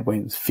wins, the head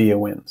wins, fear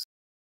wins.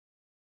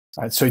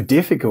 It's so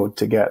difficult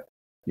to get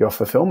your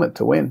fulfillment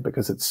to win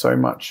because it's so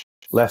much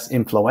less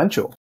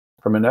influential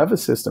from a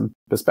nervous system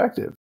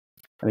perspective.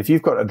 And if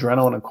you've got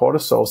adrenaline and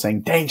cortisol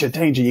saying, danger,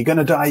 danger, you're going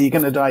to die, you're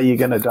going to die, you're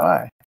going to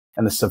die,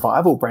 and the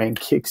survival brain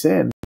kicks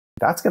in,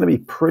 that's going to be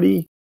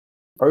pretty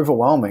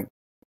overwhelming.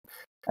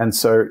 And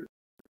so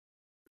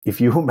if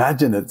you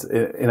imagine it's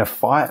in a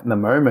fight in the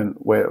moment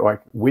where,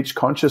 like, which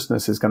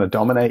consciousness is going to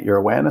dominate your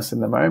awareness in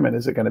the moment?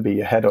 Is it going to be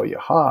your head or your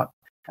heart?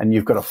 And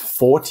you've got a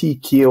 40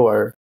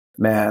 kilo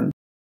man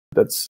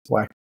that's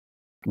like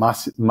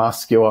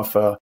muscular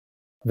for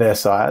their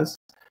size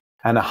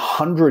and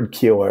 100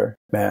 kilo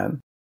man.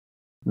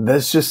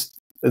 It's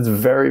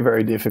very,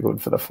 very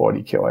difficult for the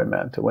 40 kilo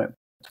man to win.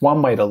 It's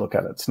one way to look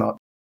at it. It's not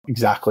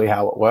exactly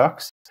how it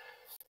works,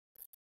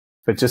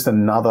 but just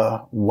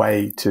another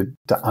way to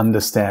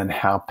understand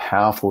how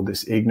powerful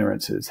this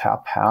ignorance is,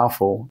 how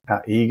powerful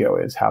our ego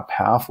is, how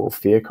powerful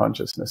fear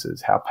consciousness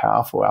is, how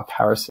powerful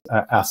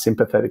our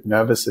sympathetic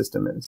nervous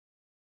system is.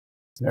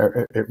 You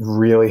know, it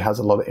really has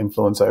a lot of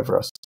influence over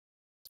us,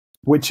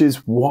 which is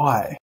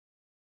why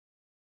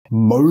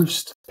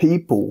most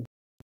people,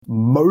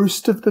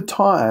 most of the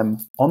time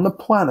on the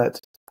planet,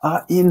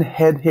 are in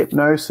head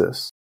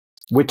hypnosis,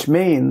 which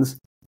means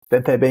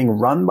that they're being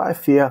run by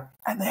fear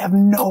and they have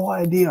no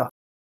idea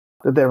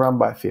that they're run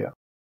by fear.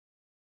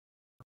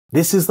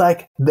 This is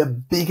like the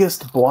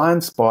biggest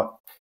blind spot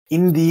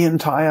in the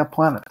entire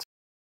planet.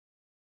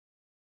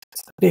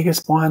 It's the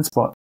biggest blind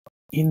spot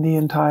in the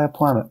entire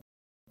planet.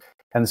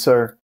 And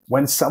so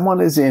when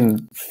someone is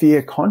in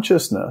fear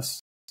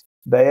consciousness,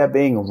 they are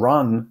being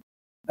run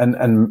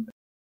and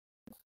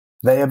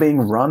they are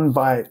being run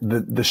by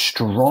the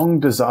strong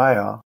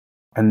desire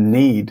and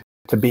need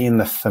to be in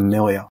the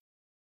familiar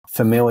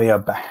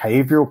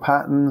behavioral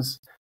patterns,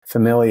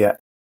 familiar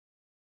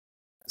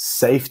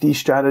safety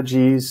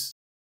strategies.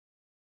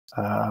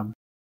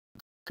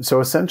 So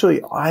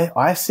essentially,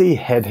 I see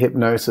head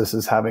hypnosis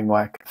as having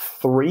like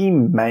 3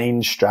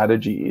 main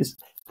strategies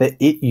that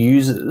it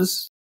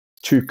uses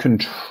to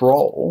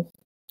control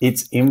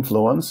its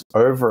influence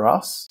over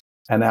us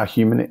and our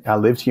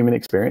lived human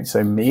experience.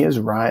 So me as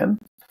Ryan,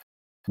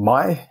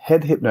 my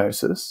head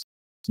hypnosis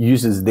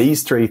uses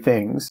these 3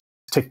 things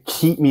to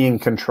keep me in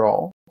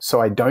control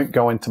so I don't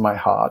go into my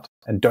heart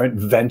and don't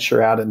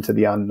venture out into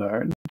the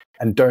unknown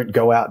and don't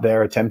go out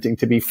there attempting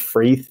to be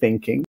free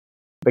thinking.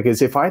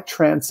 Because if I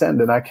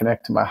transcend and I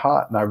connect to my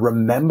heart and I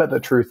remember the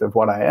truth of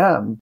what I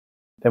am,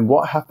 then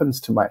what happens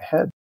to my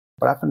head?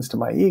 What happens to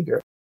my ego?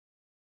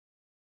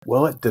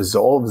 Well, it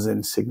dissolves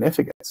in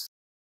significance.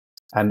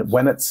 And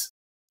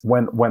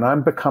when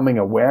I'm becoming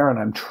aware and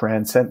I'm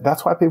transcend,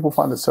 that's why people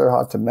find it so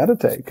hard to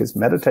meditate, because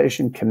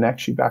meditation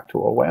connects you back to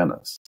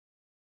awareness.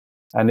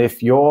 And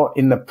if you're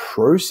in the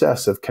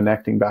process of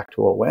connecting back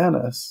to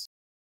awareness,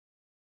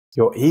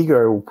 your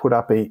ego will put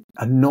up an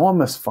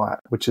enormous fight,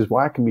 which is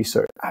why it can be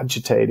so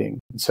agitating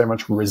and so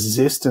much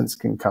resistance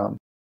can come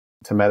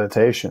to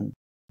meditation,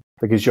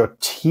 because you're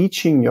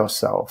teaching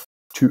yourself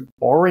to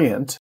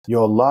orient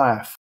your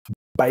life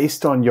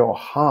based on your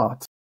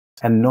heart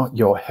and not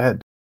your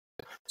head.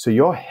 So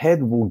your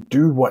head will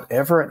do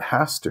whatever it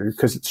has to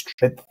because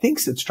it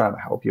thinks it's trying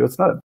to help you. It's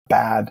not a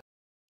bad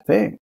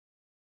thing,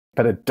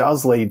 but it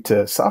does lead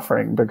to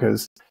suffering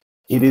because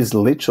it is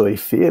literally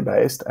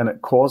fear-based and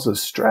it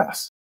causes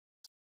stress.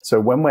 So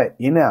when we're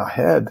in our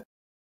head,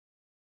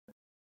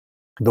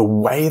 the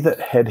way that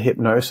head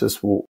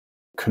hypnosis will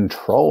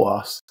control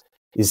us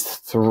is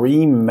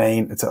 3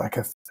 main,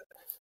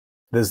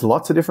 there's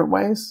lots of different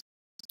ways,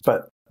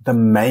 but the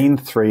main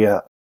 3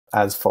 are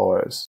as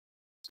follows.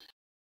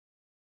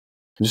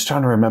 I'm just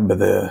trying to remember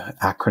the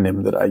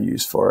acronym that I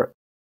use for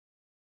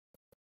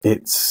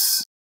it.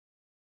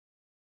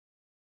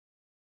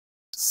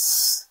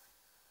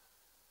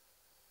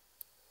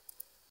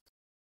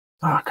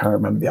 I can't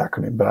remember the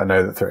acronym, but I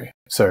know the 3.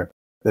 So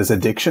there's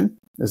addiction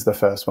is the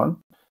first one.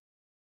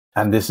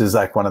 And this is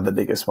like one of the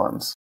biggest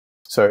ones.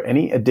 So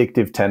any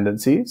addictive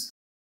tendencies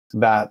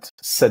that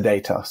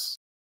sedate us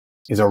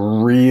is a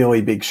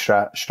really big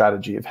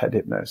strategy of head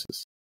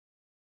hypnosis.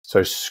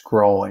 So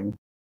scrolling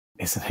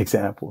is an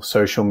example,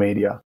 social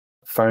media,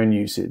 phone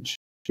usage,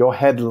 Your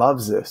head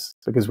loves this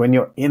because when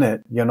you're in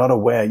it, you're not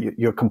aware.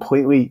 You're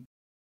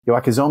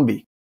like a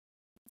zombie.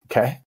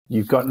 Okay.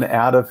 You've gotten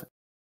out of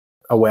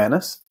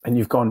awareness and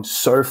you've gone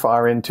so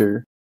far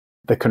into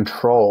the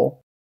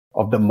control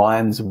of the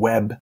mind's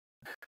web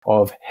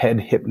of head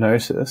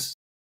hypnosis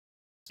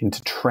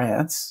into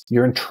trance.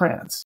 You're in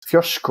trance. If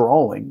you're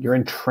scrolling, you're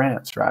in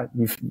trance, right?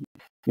 You're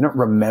not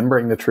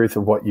remembering the truth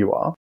of what you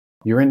are.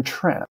 You're in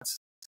trance.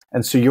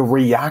 And so you're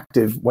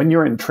reactive. When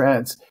you're in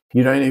trance,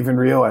 you don't even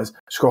realize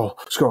scroll.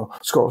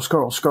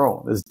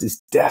 There's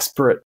this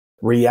desperate,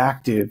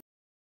 reactive,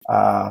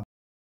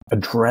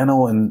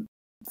 adrenaline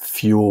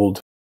fueled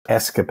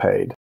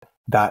escapade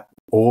that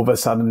all of a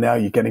sudden now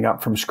you're getting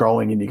up from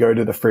scrolling and you go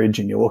to the fridge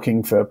and you're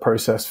looking for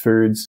processed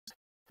foods,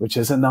 which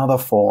is another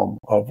form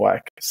of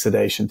like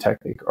sedation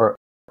technique or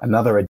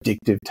another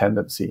addictive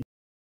tendency.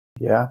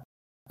 Yeah.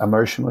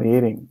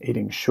 Emotionally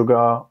eating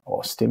sugar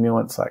or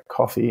stimulants like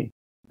coffee.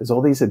 There's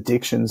all these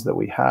addictions that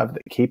we have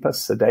that keep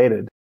us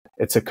sedated.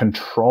 It's a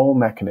control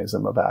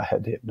mechanism of our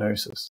head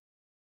hypnosis.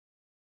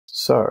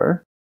 So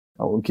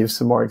I will give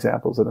some more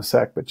examples in a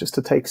sec, but just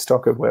to take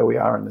stock of where we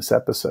are in this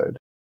episode,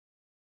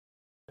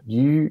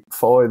 you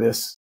follow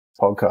this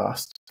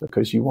podcast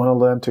because you want to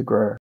learn to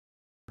grow.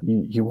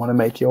 You want to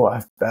make your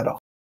life better.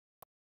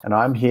 And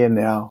I'm here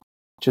now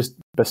just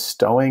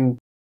bestowing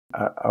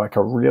like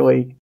a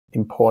really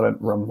important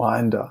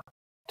reminder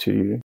to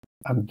you.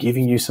 I'm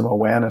giving you some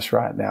awareness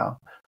right now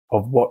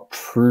of what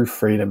true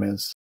freedom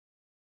is.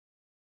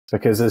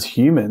 Because as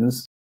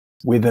humans,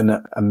 with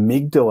an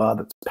amygdala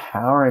that's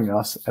powering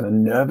us and a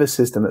nervous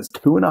system that's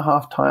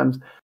 2.5 times,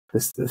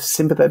 the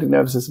sympathetic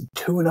nervous system,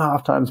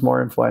 2.5 times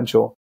more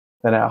influential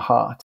than our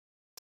heart,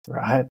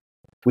 right?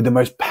 With the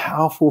most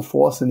powerful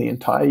force in the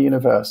entire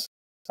universe,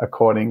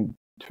 according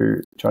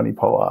to Johnny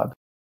Pollard,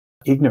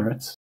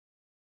 ignorance.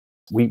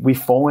 We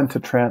fall into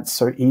trance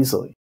so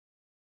easily.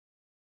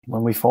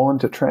 When we fall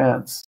into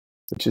trance,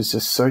 which is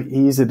just so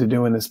easy to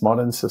do in this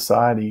modern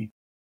society,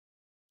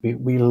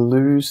 we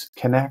lose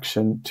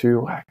connection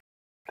to like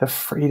the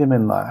freedom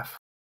in life,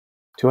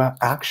 to our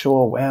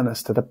actual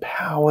awareness, to the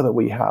power that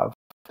we have,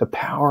 the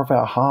power of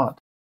our heart.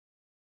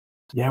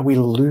 Yeah, we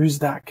lose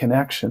that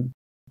connection.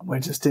 We're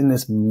just in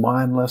this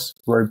mindless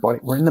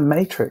robotic, we're in the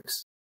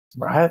matrix,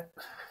 right?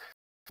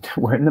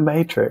 We're in the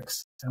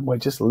matrix and we're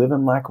just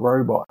living like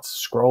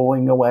robots,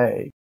 scrolling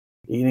away,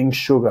 eating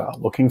sugar,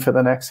 looking for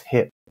the next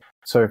hit.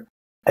 So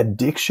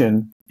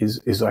addiction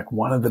is like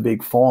one of the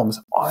big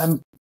forms.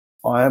 I'm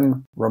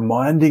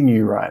reminding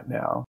you right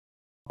now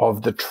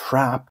of the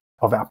trap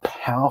of our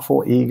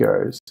powerful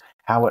egos,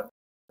 how it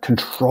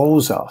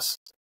controls us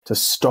to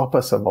stop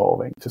us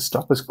evolving, to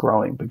stop us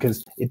growing,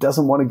 because it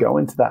doesn't want to go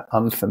into that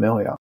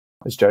unfamiliar,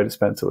 as Joe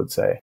Dispenza would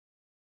say.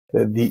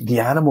 The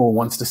animal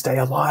wants to stay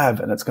alive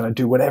and it's going to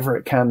do whatever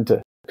it can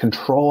to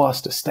control us,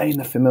 to stay in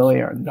the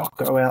familiar and not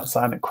go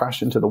outside and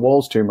crash into the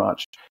walls too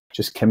much.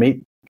 Just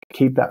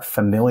keep that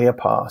familiar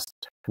past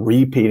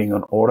repeating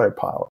on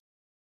autopilot.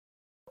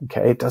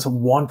 Okay. It doesn't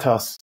want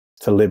us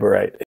to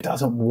liberate. It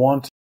doesn't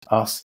want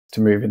us to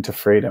move into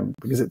freedom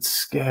because it's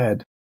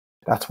scared.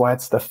 That's why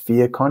it's the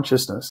fear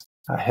consciousness.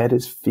 Our head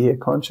is fear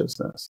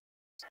consciousness.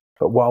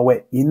 But while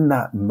we're in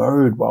that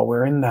mode, while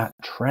we're in that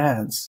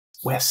trance,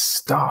 we're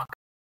stuck.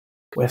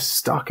 We're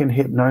stuck in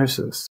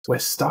hypnosis. We're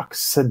stuck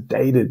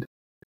sedated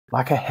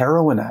like a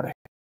heroin addict.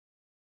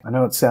 I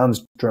know it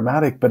sounds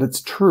dramatic, but it's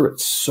true.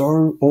 It's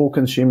so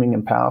all-consuming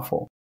and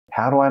powerful.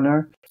 How do I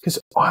know? Because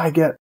I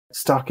get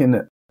stuck in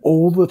it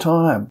all the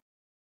time.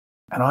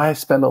 And I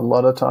spend a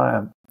lot of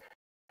time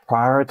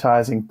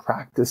prioritizing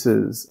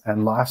practices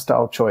and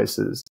lifestyle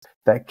choices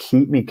that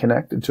keep me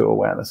connected to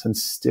awareness. And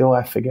still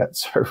I forget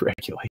so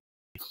regularly,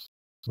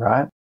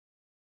 right?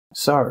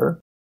 So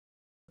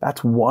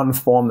that's one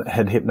form that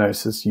head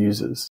hypnosis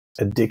uses.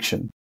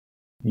 Addiction.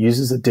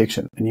 Uses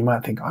addiction. And you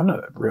might think, I'm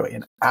not really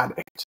an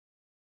addict.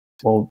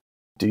 Well,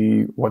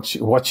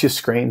 what's your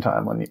screen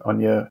time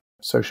on your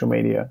social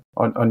media,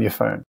 on your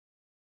phone?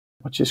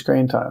 What's your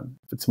screen time?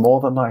 If it's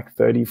more than like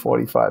 30,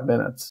 45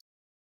 minutes,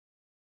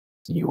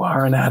 you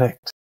are an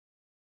addict.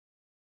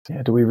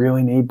 Yeah, do we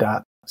really need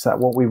that? Is that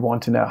what we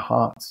want in our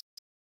hearts?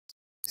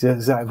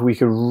 Is that if we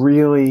could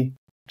really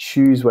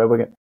choose where we're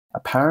going?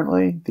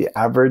 Apparently, the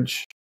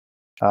average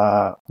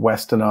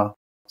Westerner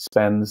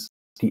spends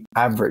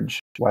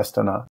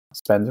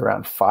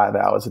around 5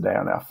 hours a day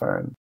on our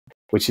phone,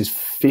 which is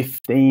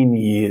 15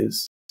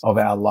 years of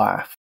our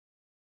life.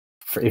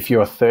 If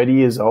you're 30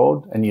 years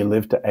old and you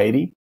live to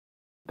 80,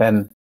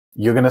 then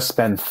you're going to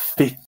spend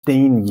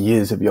 15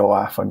 years of your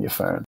life on your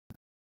phone.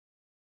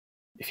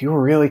 If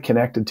you're really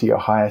connected to your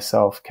higher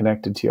self,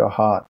 connected to your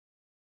heart,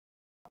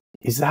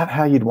 is that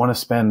how you'd want to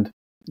spend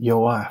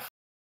your life?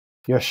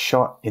 You're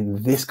shot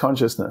in this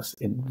consciousness,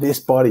 in this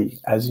body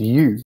as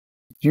you.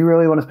 Do you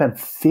really want to spend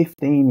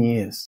 15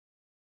 years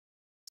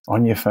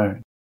on your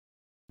phone?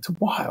 It's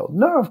wild.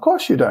 No, of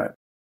course you don't.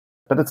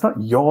 But it's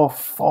not your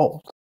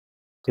fault.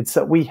 It's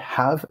that we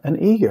have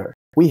an ego.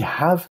 We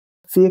have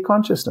fear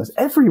consciousness.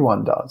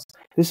 Everyone does.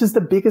 This is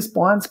the biggest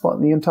blind spot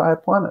in the entire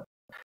planet.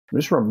 I'm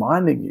just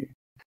reminding you.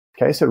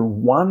 Okay, so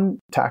one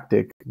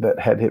tactic that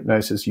head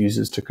hypnosis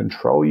uses to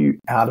control you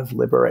out of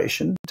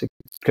liberation,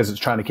 because it's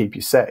trying to keep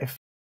you safe,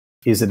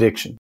 is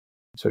addiction.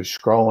 So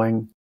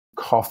scrolling,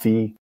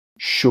 coffee,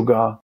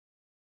 sugar,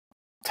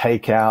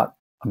 takeout,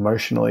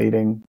 emotional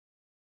eating,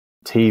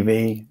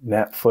 TV,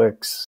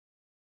 Netflix.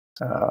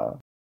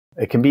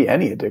 It can be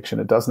any addiction.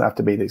 It doesn't have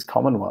to be these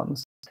common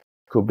ones. It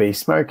could be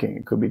smoking.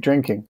 It could be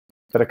drinking.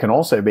 But it can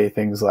also be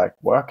things like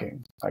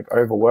working, like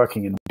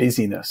overworking and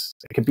busyness.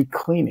 It could be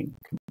cleaning.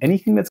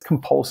 Anything that's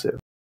compulsive.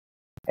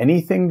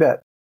 Anything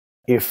that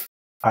if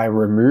I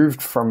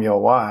removed from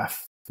your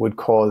life would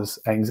cause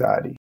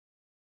anxiety.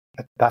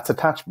 That's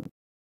attachment.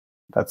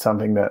 That's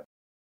something that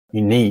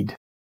you need.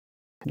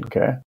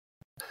 Okay?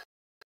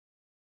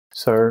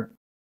 So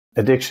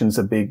addiction's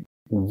a big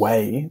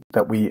way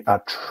that we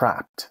are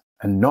trapped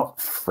and not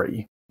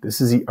free.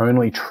 This is the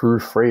only true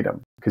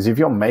freedom. Because if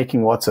you're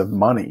making lots of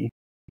money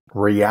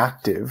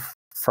reactive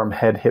from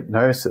head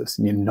hypnosis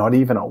and you're not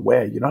even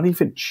aware, you're not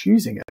even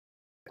choosing it.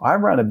 I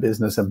ran a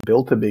business and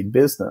built a big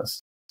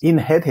business in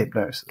head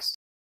hypnosis.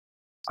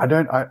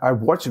 I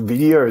watched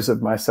videos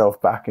of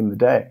myself back in the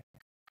day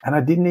and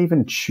I didn't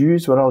even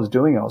choose what I was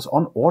doing. I was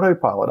on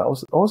autopilot. I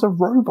was a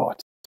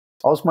robot.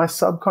 I was my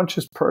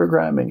subconscious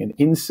programming and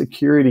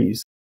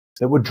insecurities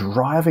that were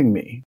driving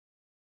me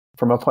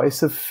from a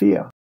place of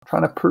fear,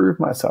 trying to prove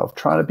myself,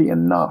 trying to be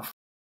enough,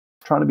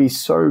 trying to be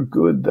so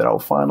good that I'll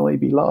finally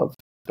be loved.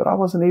 But I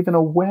wasn't even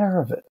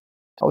aware of it.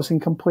 I was in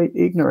complete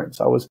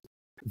ignorance. I was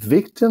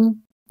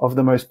victim of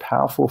the most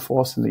powerful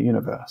force in the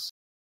universe.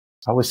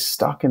 I was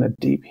stuck in a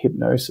deep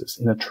hypnosis,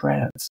 in a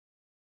trance.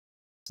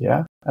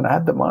 Yeah. And I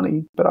had the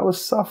money, but I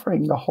was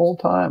suffering the whole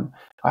time.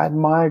 I had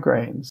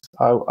migraines.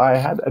 I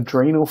had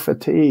adrenal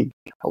fatigue.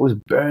 I was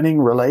burning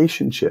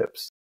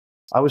relationships.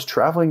 I was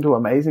traveling to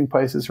amazing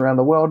places around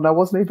the world and I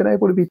wasn't even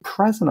able to be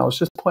present. I was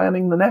just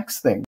planning the next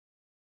thing.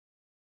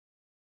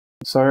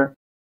 So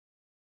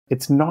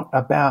it's not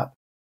about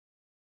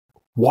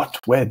what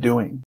we're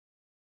doing.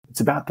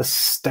 It's about the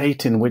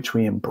state in which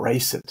we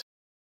embrace it.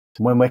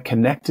 When we're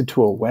connected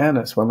to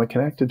awareness, when we're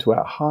connected to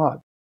our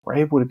heart, we're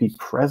able to be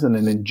present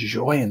and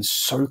enjoy and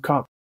soak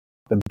up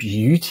the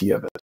beauty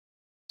of it.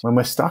 When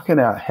we're stuck in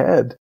our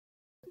head,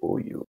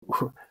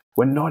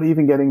 we're not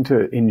even getting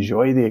to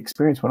enjoy the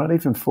experience. We're not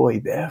even fully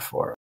there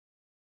for it.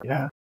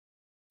 Yeah,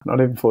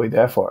 not even fully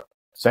there for it.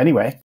 So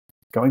anyway,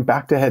 going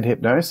back to head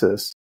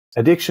hypnosis,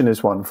 addiction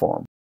is one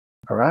form.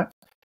 All right.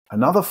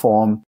 Another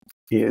form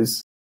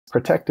is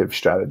protective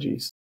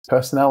strategies,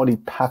 personality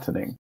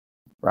patterning,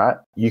 right?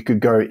 You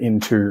could go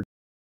into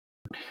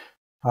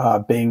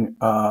being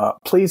a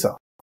pleaser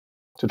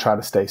to try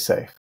to stay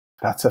safe.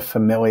 That's a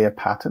familiar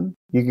pattern.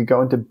 You could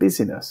go into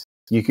busyness.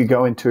 You could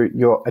go into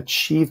your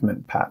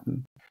achievement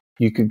pattern.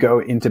 You could go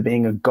into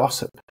being a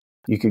gossip.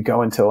 You could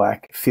go into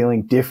like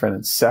feeling different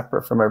and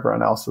separate from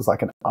everyone else as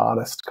like an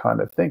artist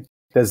kind of thing.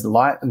 There's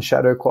light and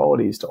shadow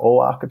qualities to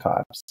all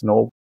archetypes and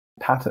all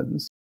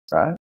patterns,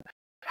 right?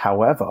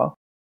 However,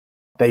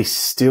 they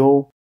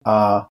still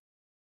are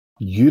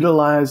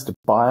utilized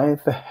by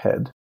the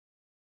head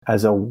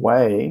as a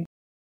way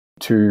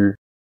to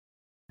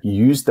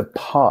use the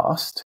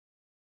past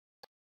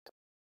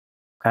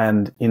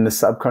and in the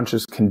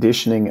subconscious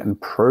conditioning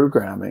and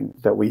programming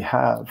that we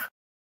have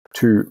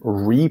to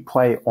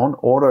replay on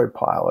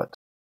autopilot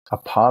a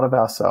part of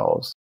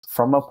ourselves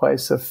from a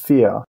place of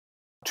fear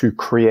to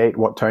create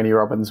what Tony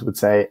Robbins would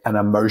say, an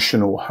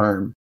emotional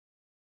home,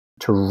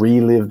 to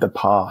relive the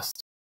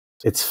past.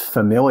 It's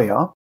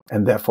familiar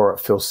and therefore it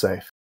feels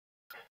safe.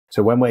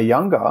 So when we're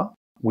younger,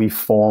 we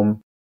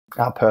form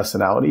our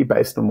personality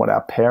based on what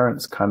our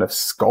parents kind of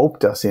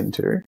sculpt us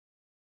into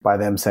by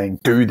them saying,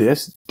 do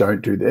this,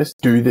 don't do this,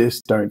 do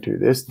this, don't do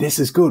this. This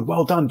is good.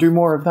 Well done. Do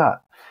more of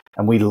that.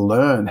 And we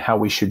learn how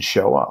we should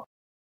show up.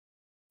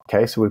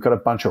 Okay. So we've got a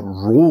bunch of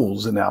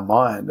rules in our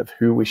mind of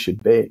who we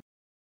should be.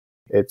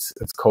 It's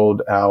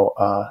called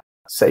our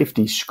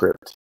safety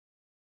script.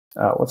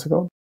 What's it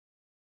called?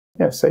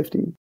 Yeah,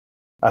 safety.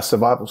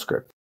 Survival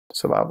script.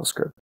 Survival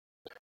script.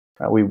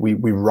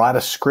 We write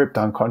a script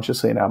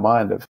unconsciously in our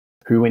mind of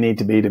who we need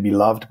to be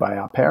loved by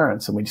our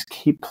parents, and we just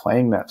keep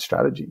playing that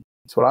strategy.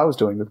 That's what I was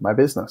doing with my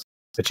business.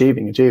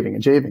 Achieving.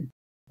 It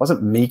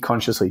wasn't me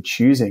consciously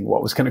choosing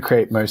what was going to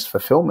create most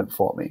fulfillment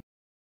for me,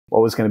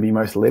 what was going to be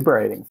most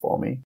liberating for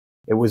me.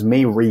 It was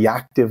me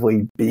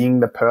reactively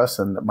being the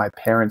person that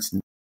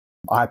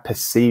I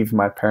perceived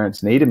my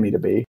parents needed me to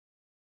be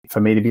for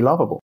me to be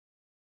lovable.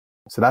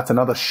 So that's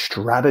another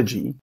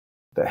strategy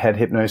that head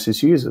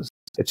hypnosis uses.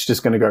 It's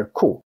just going to go,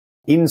 cool,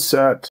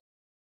 insert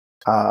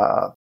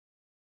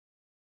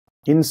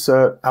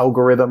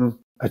algorithm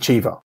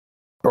achiever,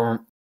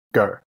 boom,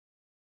 go.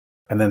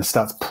 And then it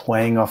starts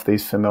playing off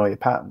these familiar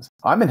patterns.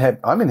 I'm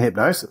in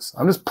hypnosis.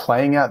 I'm just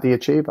playing out the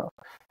achiever.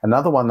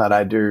 Another one that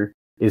I do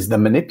is the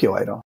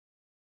manipulator.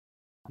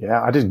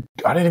 Yeah, I didn't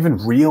even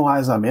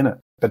realize I'm in it.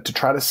 But to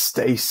try to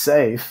stay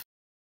safe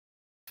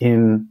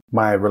in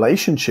my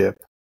relationship,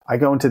 I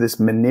go into this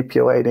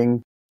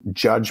manipulating,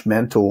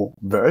 judgmental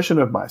version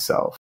of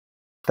myself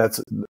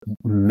that's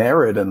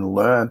mirrored and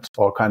learnt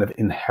or kind of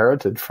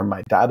inherited from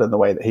my dad and the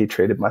way that he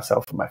treated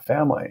myself and my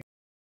family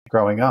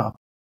growing up.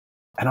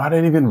 And I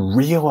don't even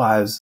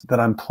realize that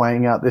I'm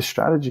playing out this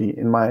strategy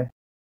in my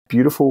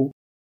beautiful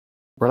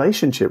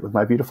relationship with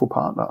my beautiful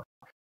partner.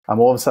 I'm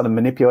all of a sudden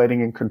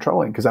manipulating and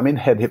controlling because I'm in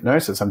head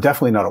hypnosis. I'm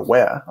definitely not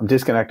aware. I'm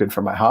disconnected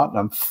from my heart and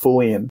I'm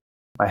fully in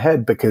my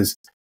head because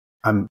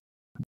I'm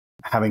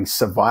having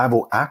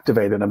survival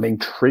activated. I'm being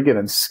triggered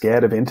and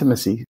scared of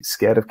intimacy,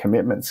 scared of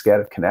commitment, scared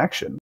of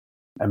connection.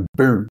 And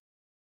boom,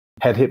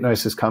 head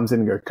hypnosis comes in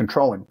and goes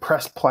controlling.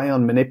 Press play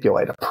on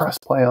manipulator, press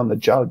play on the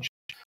judge.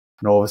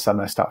 And all of a sudden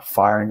I start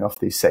firing off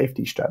these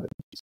safety strategies.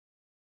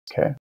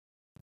 Okay.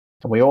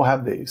 And we all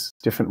have these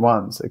different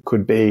ones. It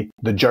could be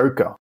the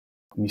Joker.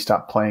 And you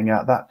start playing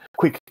out that.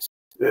 Quick,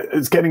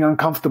 it's getting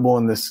uncomfortable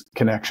in this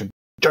connection.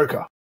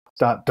 Joker,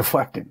 start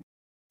deflecting.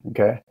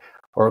 Okay.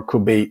 Or it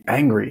could be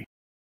angry.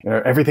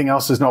 Everything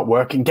else is not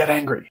working. Get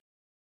angry.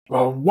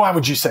 Well, why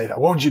would you say that?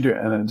 What would you do?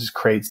 And it just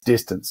creates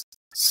distance,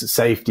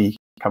 safety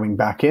coming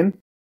back in.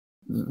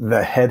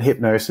 The head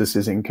hypnosis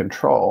is in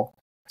control.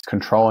 It's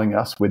controlling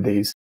us with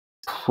these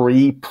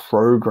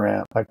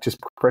pre-programmed, like just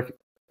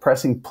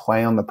pressing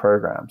play on the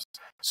programs.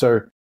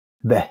 So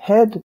the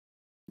head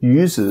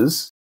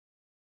uses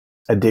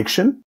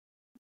addiction.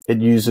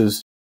 It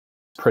uses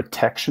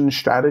protection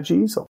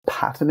strategies or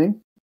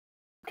patterning.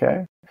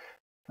 Okay.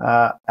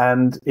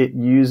 And it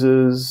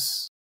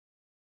uses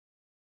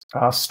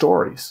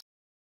stories.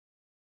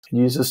 It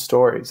uses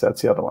stories.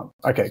 That's the other one.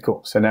 Okay,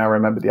 cool. So now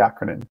remember the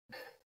acronym.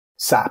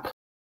 SAP.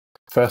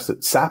 First,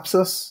 it saps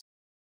us.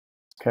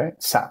 Okay,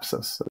 saps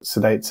us. It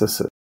sedates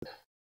us. It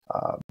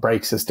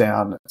breaks us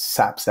down. It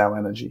saps our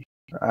energy.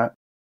 Right?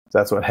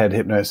 That's what head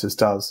hypnosis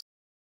does.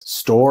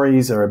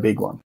 Stories are a big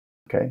one.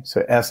 Okay,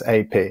 so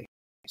SAP.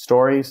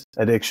 Stories,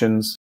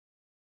 addictions,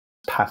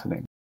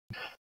 patterning.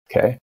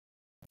 Okay.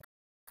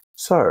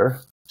 So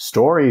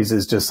stories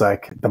is just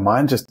like the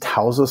mind just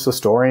tells us a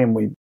story and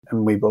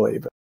we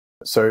believe it.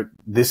 So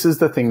this is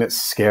the thing that's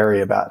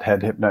scary about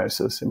head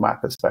hypnosis in my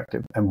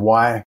perspective and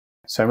why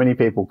so many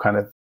people kind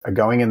of are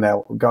going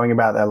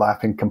about their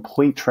life in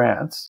complete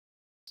trance,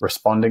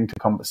 responding to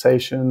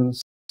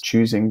conversations,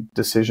 choosing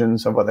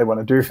decisions of what they want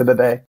to do for the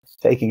day,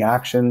 taking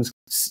actions,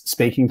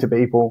 speaking to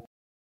people,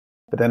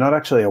 but they're not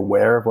actually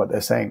aware of what they're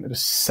saying. They're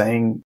just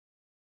saying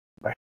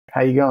like,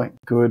 how you going?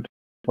 Good.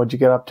 What'd you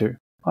get up to?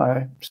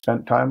 I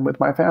spent time with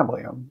my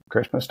family on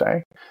Christmas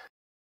Day.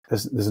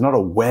 There's not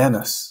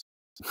awareness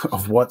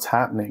of what's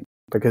happening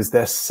because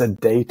they're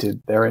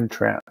sedated, they're in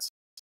trance.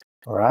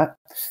 All right.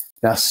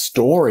 Now,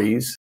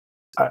 stories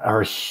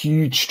are a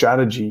huge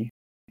strategy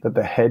that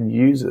the head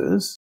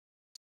uses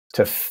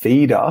to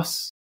feed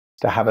us,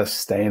 to have us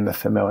stay in the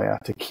familiar,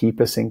 to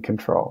keep us in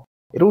control.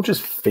 It'll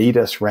just feed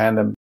us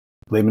random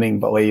limiting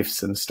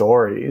beliefs and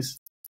stories,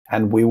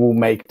 and we will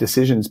make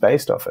decisions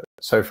based off it.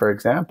 So, for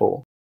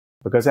example,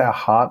 because our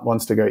heart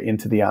wants to go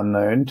into the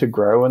unknown to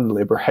grow and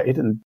liberate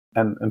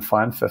and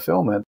find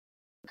fulfillment.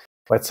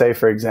 Let's say,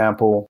 for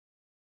example,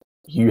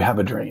 you have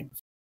a dream.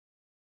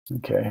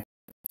 Okay.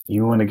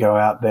 You want to go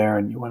out there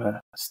and you want to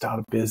start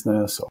a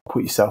business or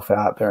put yourself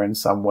out there in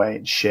some way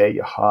and share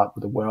your heart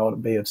with the world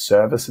and be of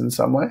service in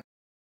some way.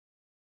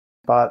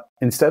 But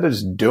instead of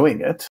just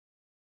doing it,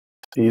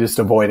 you're just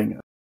avoiding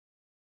it.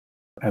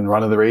 And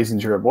one of the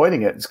reasons you're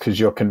avoiding it is because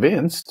you're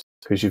convinced,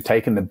 because you've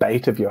taken the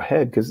bait of your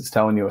head because it's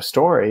telling you a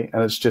story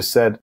and it's just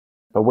said,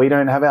 but we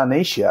don't have our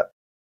niche yet.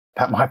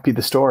 That might be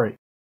the story.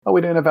 Oh,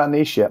 we don't have our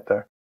niche yet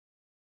though.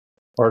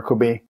 Or it could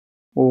be,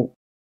 well,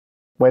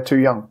 we're too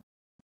young.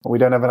 Or we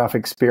don't have enough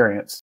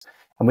experience.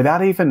 And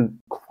without even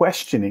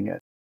questioning it,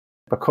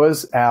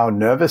 because our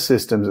nervous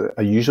systems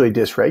are usually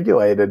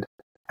dysregulated,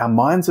 our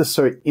minds are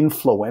so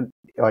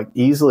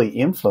easily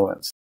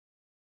influenced.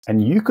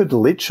 And you could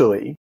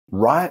literally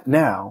right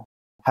now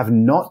have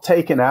not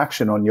taken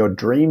action on your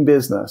dream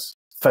business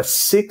for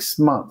 6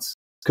 months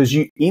because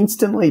you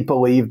instantly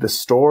believe the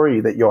story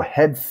that your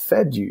head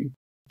fed you,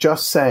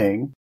 just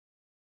saying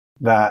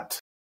that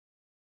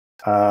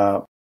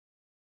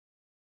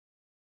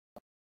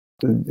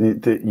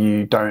that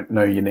you don't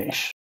know your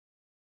niche.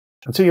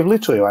 And so you're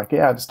literally like,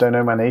 yeah, I just don't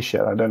know my niche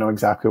yet. I don't know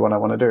exactly what I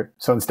want to do.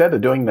 So instead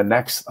of doing the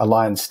next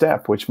aligned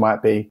step, which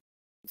might be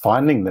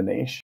finding the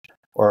niche,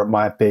 or it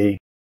might be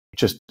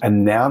just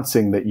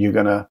announcing that you're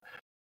going to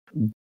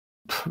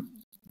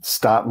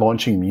start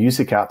launching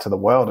music out to the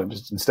world and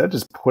just instead of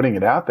just putting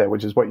it out there,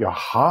 which is what your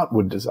heart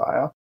would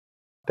desire,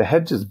 the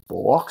head just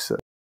blocks it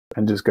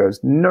and just goes,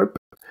 nope,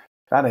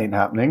 that ain't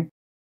happening.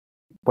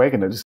 We're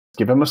going to just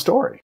give them a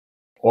story.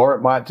 Or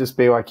it might just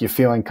be like you're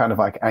feeling kind of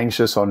like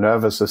anxious or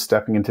nervous of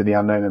stepping into the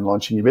unknown and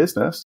launching your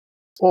business.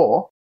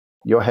 Or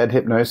your head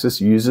hypnosis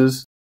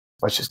uses,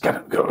 let's just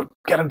get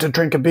them to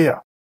drink a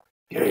beer.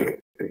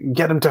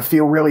 Get them to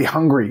feel really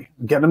hungry.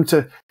 Get them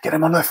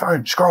on their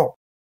phone, scroll.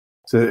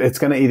 So it's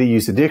going to either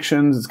use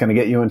addictions. It's going to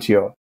get you into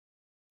your,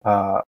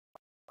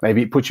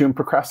 maybe it puts you in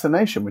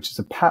procrastination, which is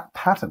a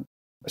pattern.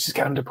 Let's just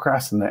get them to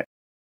procrastinate.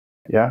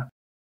 Yeah.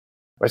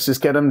 Let's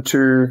just get them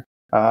to,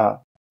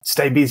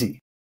 stay busy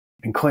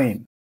and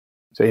clean.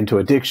 So into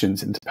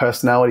addictions, into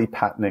personality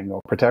patterning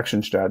or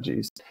protection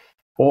strategies,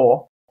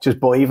 or just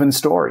believe in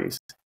stories.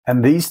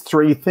 And these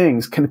three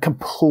things can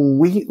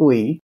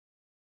completely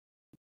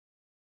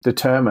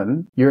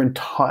determine your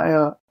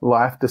entire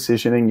life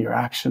decisioning, your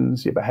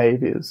actions, your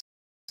behaviors,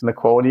 and the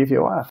quality of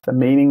your life, the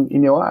meaning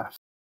in your life.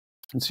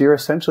 And so you're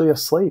essentially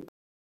asleep.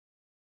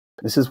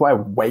 This is why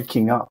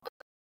waking up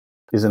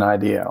is an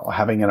idea, or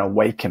having an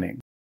awakening,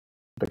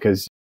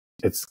 because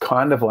it's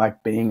kind of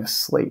like being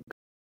asleep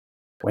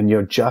when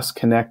you're just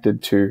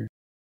connected to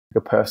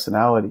your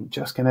personality,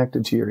 just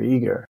connected to your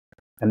ego.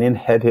 And in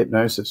head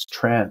hypnosis,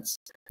 trance,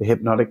 the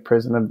hypnotic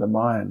prison of the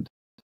mind,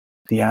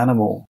 the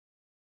animal,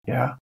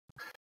 yeah.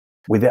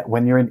 With that,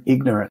 when you're in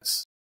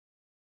ignorance,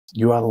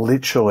 you are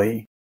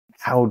literally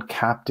held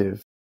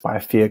captive by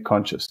fear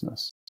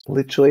consciousness.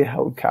 Literally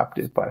held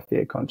captive by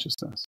fear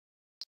consciousness.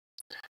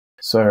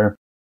 So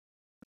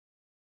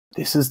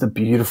this is the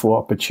beautiful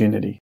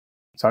opportunity.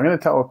 So I'm going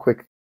to tell a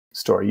quick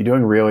story. You're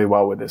doing really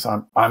well with this.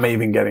 I'm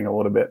even getting a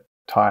little bit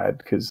tired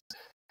because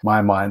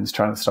my mind's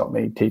trying to stop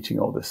me teaching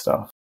all this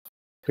stuff,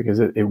 because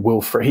it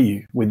will free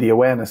you. With the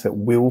awareness, it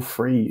will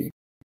free you.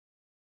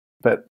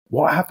 But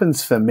what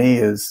happens for me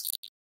is,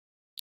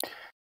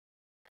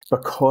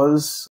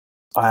 because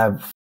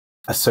I've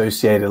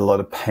associated a lot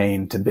of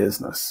pain to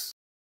business,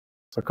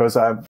 because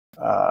I'm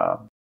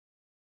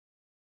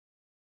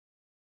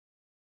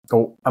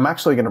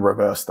actually going to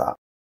reverse that.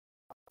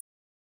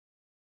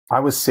 I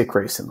was sick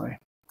recently.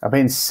 I've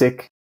been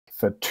sick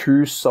for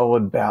 2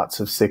 solid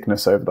bouts of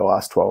sickness over the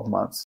last 12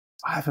 months.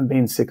 I haven't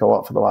been sick a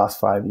lot for the last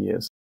 5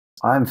 years.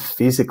 I'm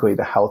physically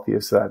the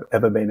healthiest that I've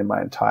ever been in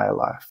my entire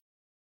life.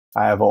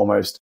 I have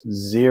almost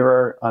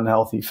zero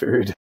unhealthy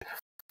food.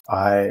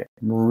 I'm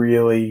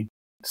really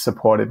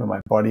supportive of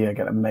my body. I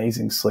get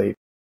amazing sleep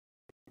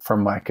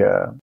from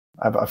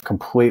I've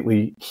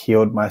completely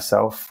healed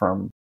myself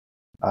from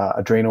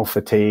adrenal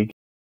fatigue.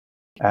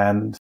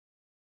 And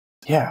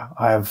yeah,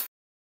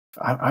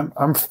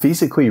 I'm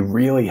physically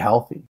really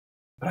healthy,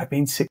 but I've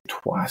been sick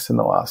twice in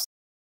the last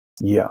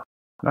year.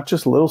 Not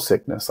just little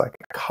sickness, like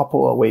a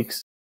couple of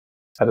weeks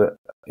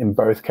in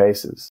both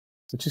cases,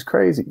 which is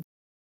crazy.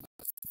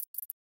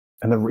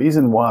 And the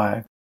reason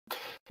why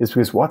is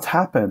because what's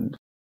happened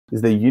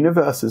is the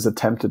universe has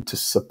attempted to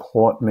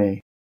support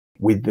me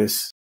with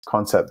this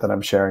concept that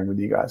I'm sharing with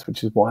you guys,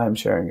 which is why I'm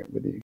sharing it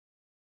with you.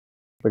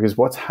 Because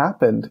what's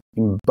happened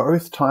in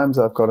both times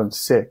I've gotten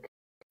sick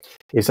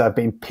is I've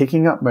been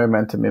picking up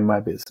momentum in my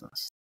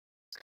business.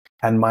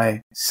 And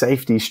my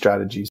safety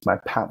strategies, my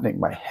patterning,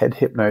 my head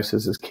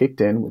hypnosis has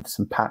kicked in with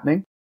some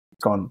patterning,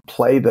 gone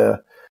play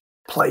the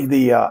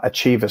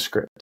achiever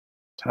script.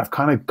 And I've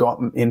kind of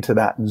gotten into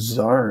that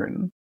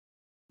zone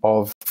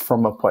of,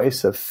 from a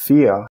place of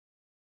fear,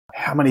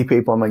 how many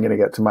people am I going to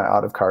get to my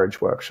Art of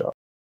Courage workshop?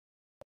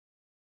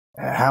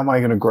 How am I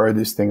going to grow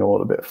this thing a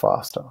little bit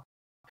faster?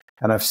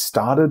 And I've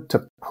started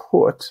to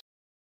put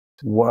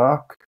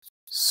work,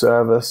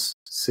 service,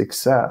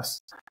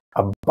 success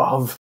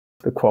above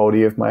the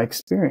quality of my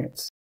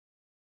experience.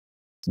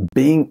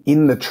 Being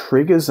in the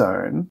trigger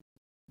zone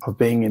of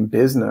being in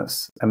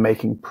business and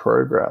making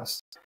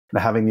progress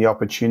and having the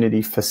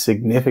opportunity for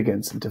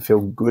significance and to feel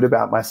good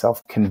about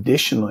myself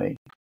conditionally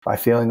by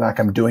feeling like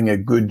I'm doing a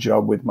good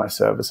job with my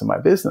service and my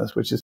business,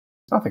 which is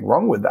nothing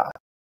wrong with that.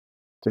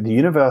 So the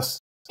universe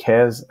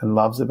cares and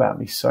loves about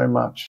me so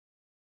much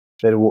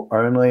that it will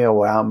only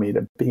allow me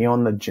to be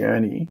on the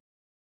journey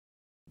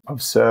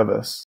of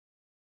service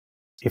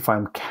if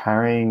I'm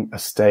carrying a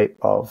state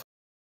of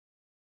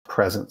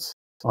presence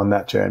on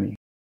that journey.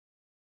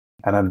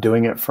 And I'm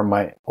doing it from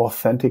my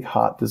authentic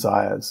heart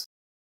desires.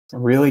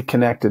 I'm really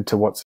connected to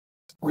what's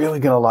really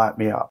going to light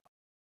me up,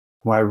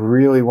 who I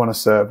really want to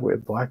serve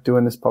with, like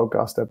doing this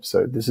podcast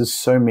episode. This is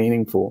so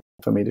meaningful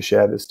for me to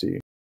share this to you.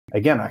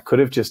 Again, I could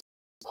have just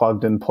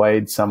plugged and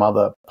played some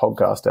other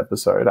podcast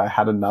episode. I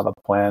had another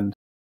planned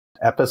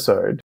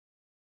episode,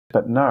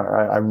 but no,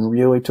 I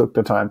really took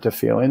the time to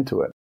feel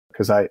into it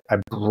because I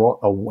brought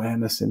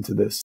awareness into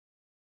this.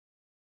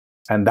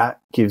 And that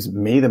gives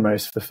me the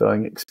most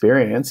fulfilling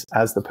experience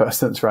as the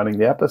person that's running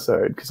the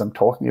episode, because I'm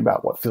talking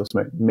about what feels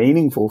most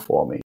meaningful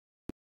for me.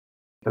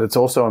 But it's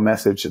also a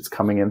message that's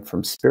coming in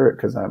from spirit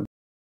because I'm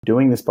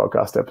doing this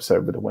podcast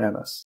episode with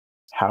awareness.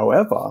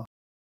 However,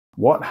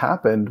 what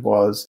happened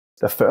was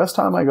the first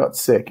time I got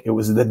sick, it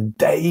was the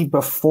day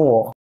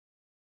before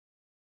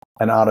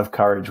an Art of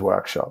Courage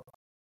workshop.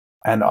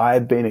 And I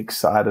had been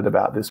excited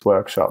about this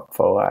workshop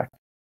for like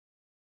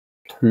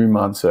 2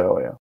 months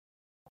earlier.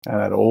 And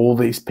had all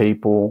these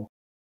people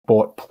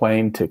bought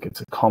plane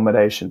tickets,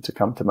 accommodation to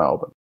come to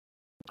Melbourne.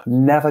 I've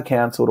never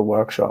cancelled a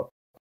workshop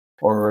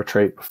or a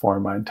retreat before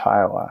in my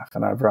entire life.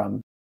 And I've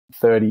run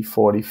 30,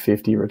 40,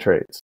 50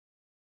 retreats.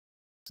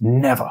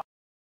 Never.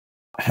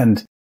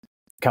 And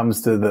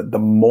comes to the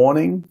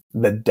morning,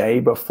 the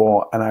day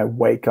before, and I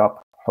wake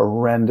up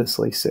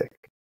horrendously sick.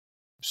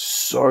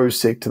 So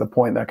sick to the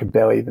point that I could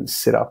barely even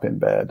sit up in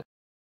bed.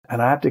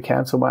 And I had to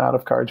cancel my Art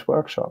of Courage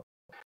workshop.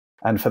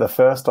 And for the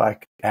first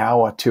like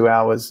hour, 2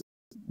 hours,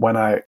 when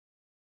I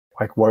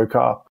woke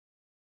up,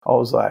 I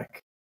was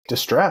like,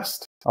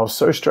 distressed. I was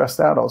so stressed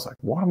out. I was like,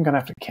 what? I'm going to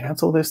have to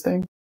cancel this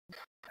thing?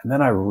 And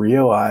then I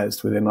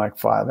realized within like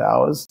 5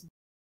 hours,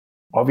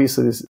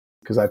 obviously this,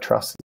 because I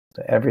trust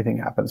that everything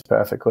happens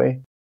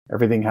perfectly.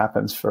 Everything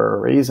happens for a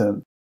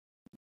reason.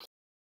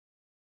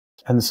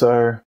 And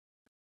so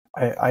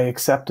I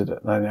accepted it.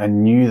 And I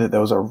knew that there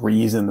was a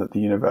reason that the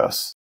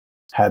universe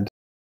had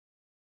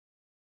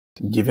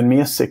given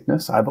me a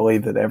sickness. I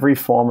believe that every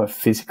form of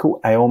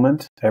physical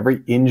ailment,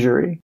 every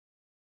injury,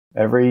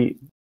 every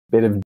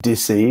bit of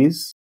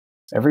disease,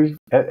 every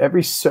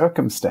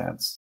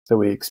circumstance that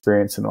we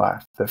experience in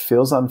life that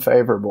feels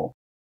unfavorable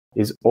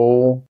is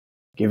all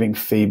giving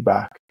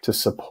feedback to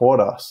support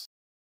us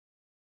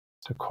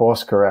to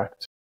course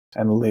correct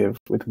and live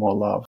with more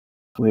love,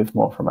 live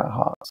more from our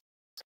hearts.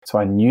 So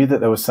I knew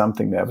that there was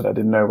something there, but I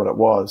didn't know what it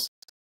was.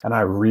 And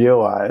I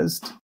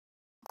realized,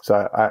 so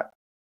a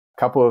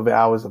couple of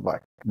hours of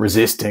like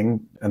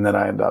resisting, and then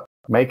I ended up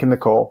making the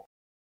call.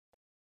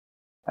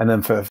 And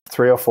then for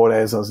 3 or 4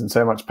 days, I was in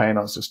so much pain.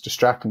 I was just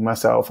distracting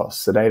myself. I was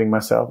sedating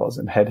myself. I was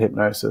in head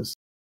hypnosis.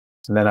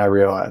 And then I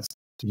realized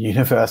the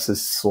universe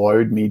has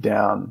slowed me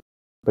down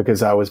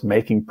because I was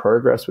making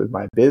progress with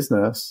my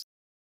business,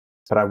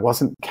 but I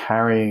wasn't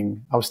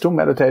carrying, I was still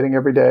meditating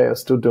every day. I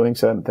was still doing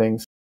certain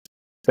things,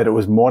 but it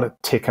was more to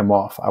tick them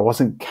off. I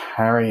wasn't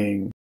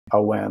carrying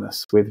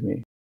awareness with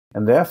me.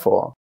 And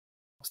therefore,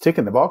 I was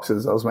ticking the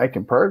boxes. I was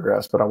making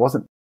progress, but I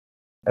wasn't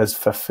as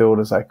fulfilled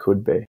as I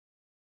could be.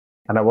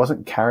 And I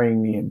wasn't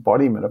carrying the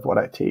embodiment of what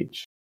I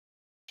teach,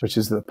 which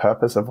is the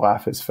purpose of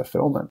life is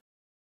fulfillment.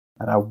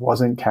 And I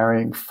wasn't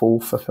carrying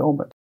full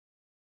fulfillment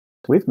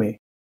with me.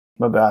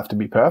 Not that I have to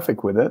be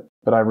perfect with it,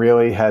 but I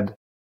really had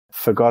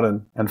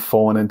forgotten and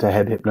fallen into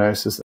head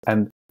hypnosis.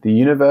 And the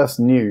universe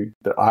knew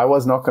that I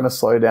was not going to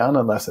slow down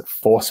unless it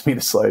forced me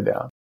to slow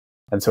down.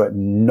 And so it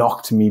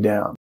knocked me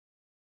down.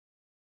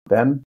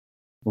 Then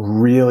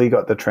really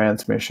got the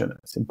transmission.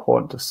 It's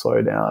important to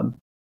slow down.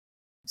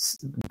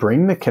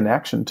 Bring the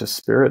connection to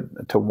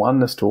spirit, to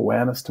oneness, to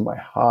awareness, to my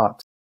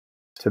heart,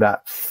 to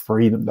that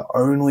freedom, the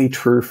only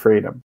true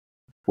freedom,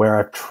 where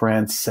I've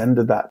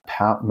transcended that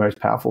most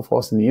powerful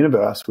force in the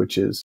universe, which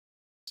is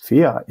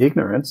fear,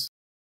 ignorance,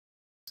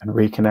 and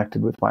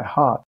reconnected with my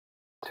heart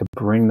to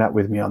bring that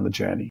with me on the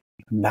journey.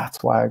 And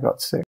that's why I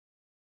got sick.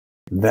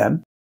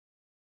 Then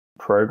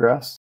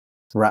progress.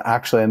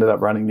 Actually ended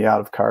up running the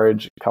Art of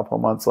Courage a couple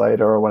of months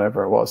later, or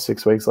whenever it was,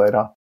 6 weeks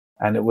later.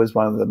 And it was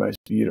one of the most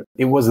beautiful,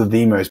 it was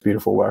the most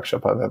beautiful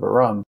workshop I've ever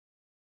run.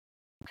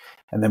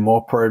 And then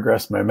more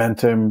progress,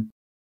 momentum,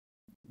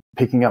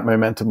 picking up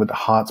momentum with the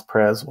heart's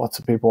prayers, lots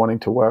of people wanting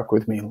to work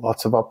with me,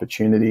 lots of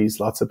opportunities,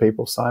 lots of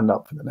people signed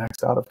up for the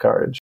next Art of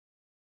Courage.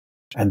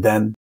 And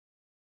then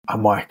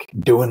I'm like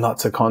doing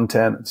lots of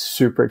content,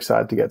 super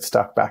excited to get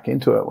stuck back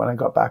into it when I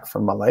got back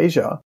from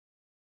Malaysia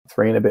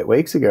 3 and a bit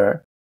weeks ago.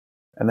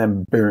 And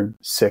then boom,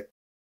 sick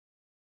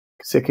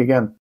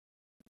again.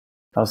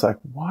 I was like,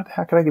 what?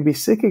 How could I be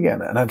sick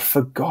again? And I'd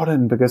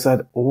forgotten because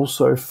I'd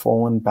also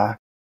fallen back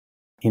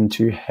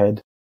into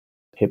head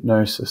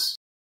hypnosis.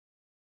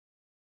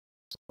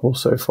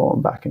 Also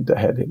fallen back into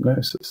head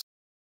hypnosis.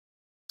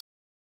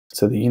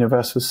 So the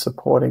universe was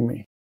supporting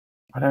me.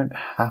 I don't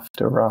have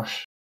to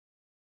rush.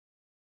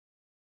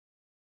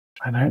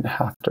 I don't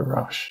have to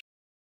rush.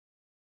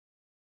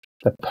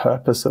 The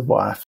purpose of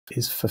life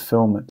is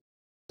fulfillment.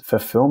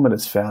 Fulfillment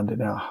is found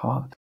in our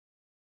heart.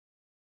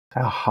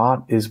 Our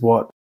heart is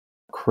what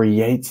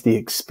creates the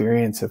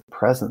experience of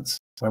presence.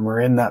 When we're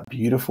in that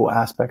beautiful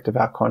aspect of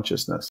our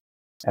consciousness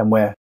and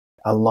we're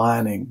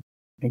aligning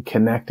and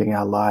connecting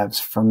our lives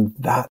from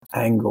that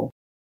angle,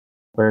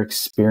 we're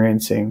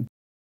experiencing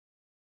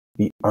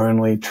the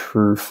only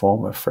true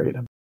form of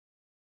freedom.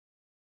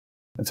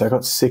 And so I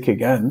got sick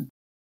again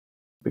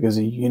because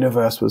the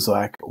universe was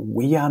like,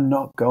 we are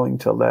not going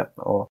to let,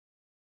 or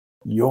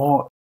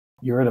you're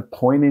at a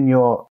point in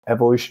your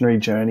evolutionary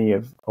journey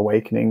of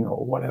awakening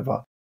or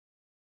whatever,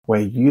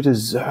 where you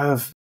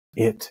deserve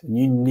it. And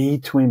you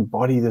need to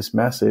embody this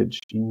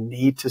message. You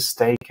need to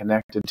stay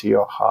connected to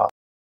your heart.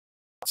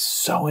 It's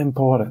so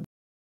important.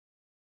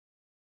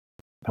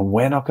 And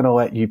we're not going to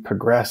let you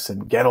progress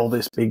and get all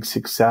this big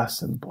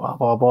success and blah,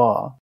 blah,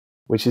 blah,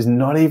 which is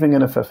not even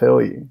going to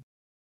fulfill you.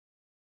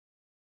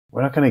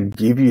 We're not going to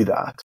give you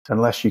that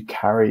unless you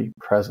carry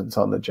presence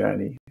on the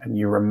journey and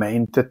you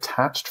remain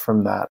detached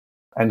from that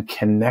and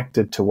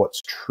connected to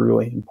what's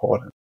truly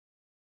important,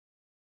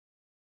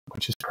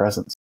 which is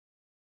presence.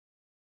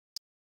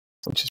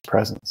 Which is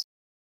presence.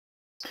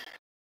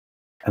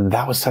 And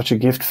that was such a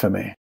gift for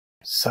me.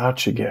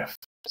 Such a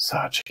gift.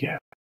 Such a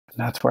gift. And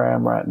that's where I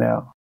am right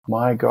now.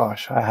 My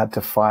gosh, I had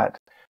to fight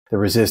the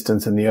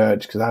resistance and the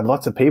urge because I had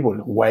lots of people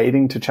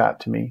waiting to chat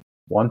to me,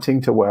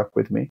 wanting to work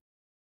with me.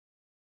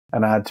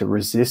 And I had to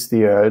resist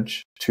the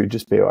urge to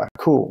just be like,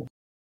 cool.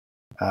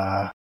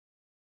 I'm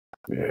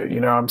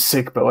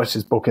sick, but let's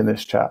just book in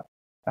this chat.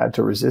 I had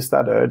to resist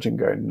that urge and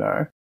go,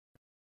 no,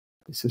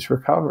 this is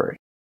recovery.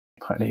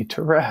 I need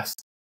to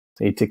rest.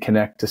 I need to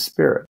connect to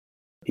spirit.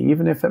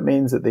 Even if it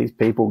means that these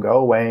people go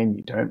away and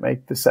you don't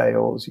make the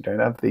sales, you don't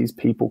have these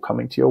people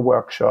coming to your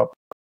workshop,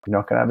 You're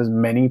not going to have as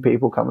many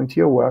people coming to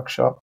your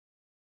workshop.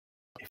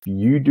 If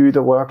you do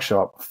the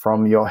workshop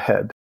from your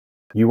head,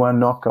 you are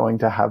not going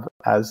to have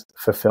as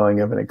fulfilling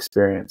of an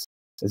experience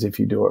as if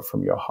you do it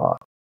from your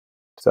heart.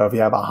 So if you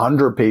have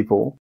 100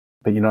 people,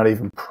 but you're not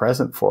even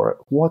present for it,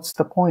 what's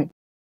the point?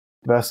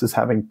 Versus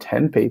having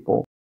 10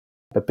 people,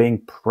 but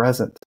being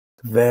present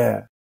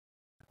there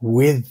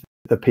with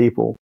the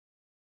people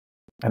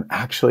and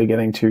actually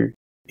getting to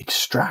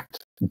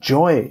extract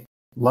joy,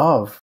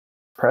 love,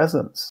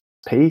 presence,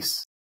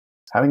 peace,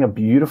 having a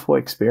beautiful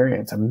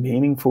experience, a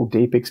meaningful,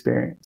 deep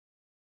experience,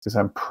 because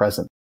I'm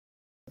present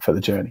for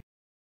the journey.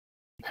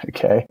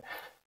 Okay?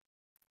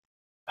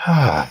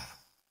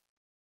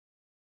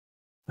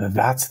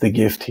 That's the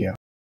gift here.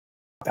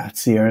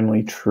 That's the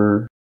only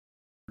true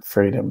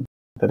freedom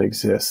that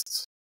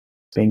exists,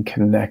 being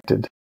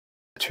connected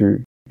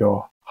to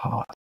your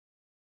heart.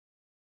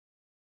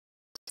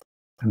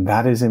 And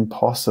that is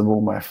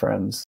impossible, my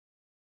friends,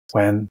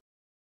 when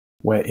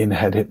we're in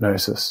head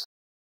hypnosis.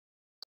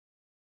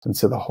 And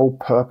so the whole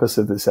purpose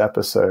of this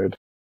episode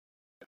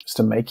is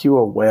to make you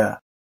aware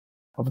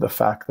of the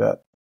fact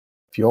that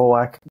if you're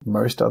like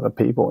most other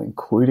people,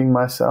 including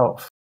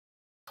myself,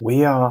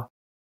 we are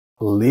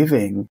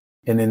living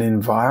in an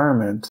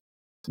environment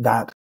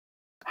that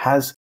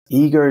has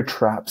ego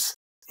traps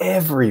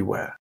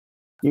everywhere.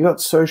 You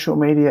got social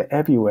media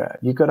everywhere.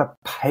 You got a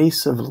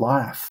pace of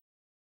life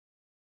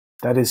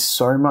that is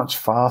so much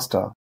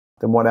faster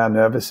than what our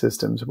nervous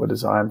systems were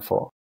designed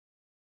for,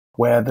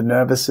 where the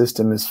nervous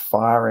system is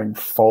firing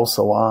false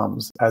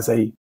alarms as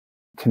a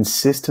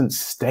consistent,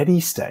 steady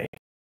state,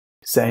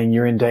 saying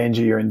you're in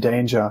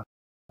danger,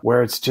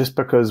 where it's just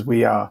because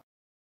we are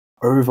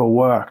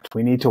overworked.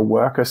 We need to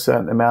work a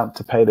certain amount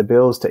to pay the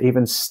bills to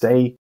even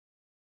stay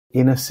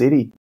in a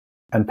city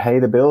and pay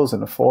the bills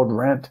and afford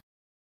rent.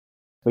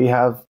 We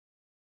have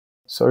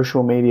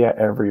social media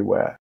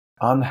everywhere,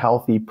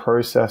 unhealthy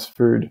processed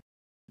food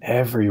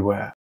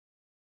everywhere.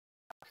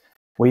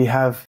 We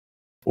have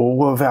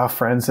all of our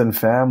friends and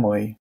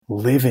family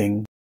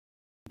living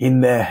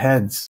in their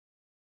heads,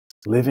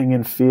 living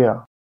in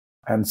fear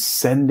and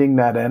sending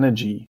that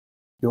energy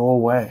your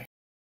way.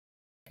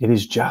 It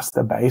is just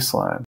the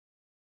baseline.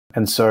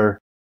 And so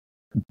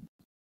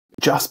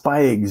just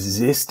by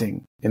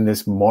existing in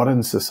this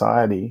modern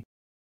society,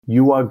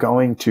 you are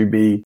going to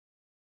be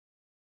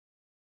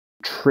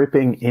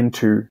tripping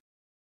into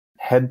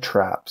head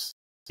traps,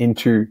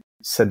 into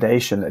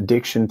sedation,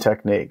 addiction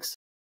techniques.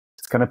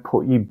 It's going to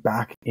put you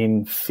back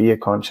in fear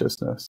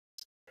consciousness.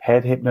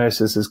 Head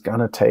hypnosis is going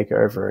to take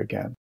over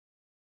again.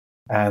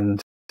 And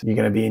you're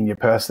going to be in your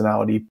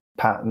personality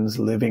patterns,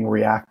 living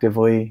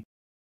reactively,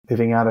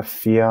 living out of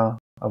fear,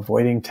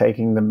 avoiding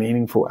taking the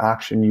meaningful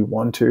action you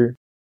want to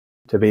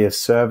be of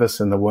service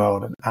in the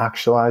world and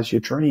actualize your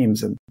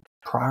dreams and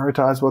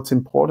prioritize what's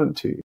important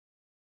to you.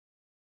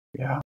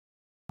 Yeah.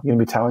 You're going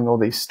to be telling all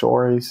these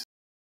stories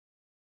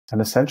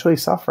and essentially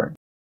suffering.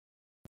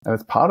 And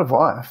it's part of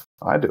life.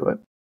 I do it.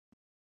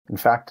 In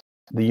fact,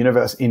 the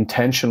universe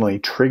intentionally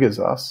triggers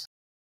us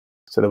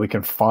so that we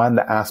can find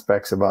the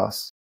aspects of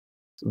us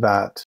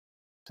that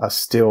are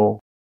still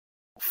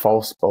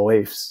false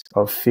beliefs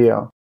of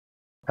fear,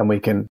 and we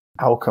can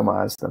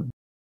alchemize them,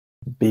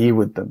 be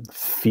with them,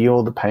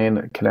 feel the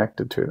pain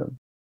connected to them,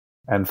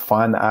 and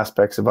find the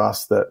aspects of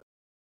us that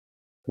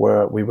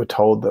we were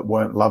told that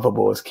weren't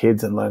lovable as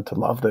kids and learn to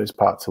love those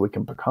parts so we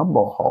can become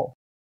more whole.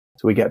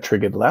 So we get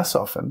triggered less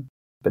often,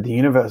 but the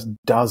universe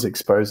does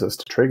expose us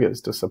to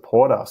triggers to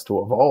support us to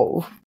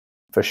evolve,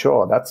 for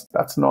sure.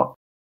 That's not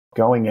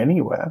going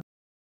anywhere.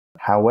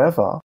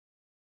 However,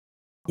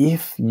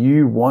 if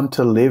you want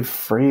to live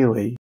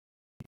freely,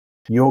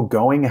 you're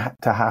going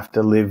to have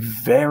to live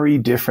very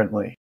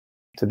differently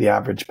to the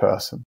average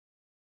person,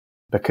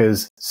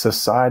 because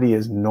society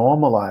has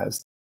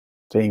normalized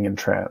being in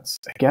trance.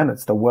 Again,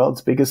 it's the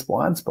world's biggest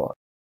blind spot.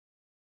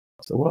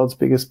 It's the world's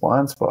biggest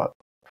blind spot.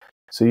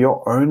 So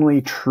your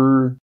only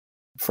true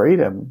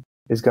freedom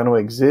is going to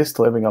exist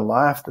living a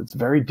life that's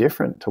very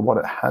different to what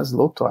it has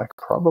looked like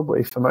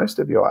probably for most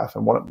of your life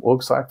and what it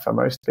looks like for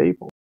most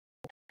people.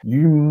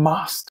 You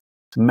must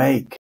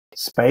make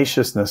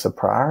spaciousness a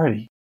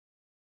priority.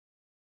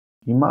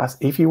 You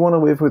must. If you want to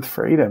live with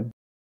freedom,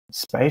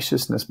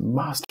 spaciousness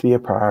must be a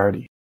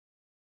priority.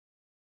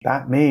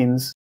 That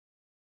means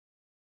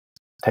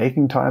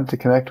taking time to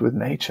connect with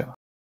nature.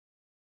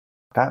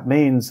 That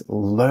means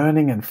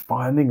learning and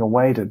finding a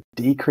way to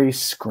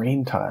decrease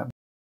screen time.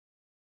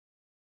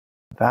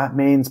 That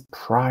means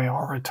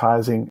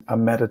prioritizing a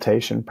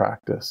meditation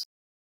practice,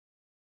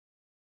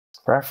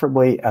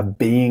 preferably a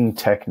being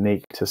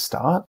technique to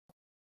start,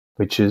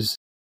 which is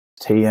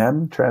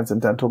TM,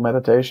 Transcendental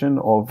Meditation,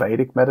 or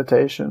Vedic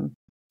meditation,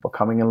 or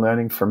coming and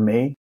learning from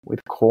me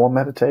with core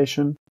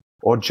meditation,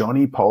 or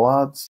Johnny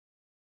Pollard's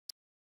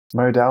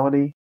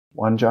modality,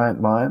 One Giant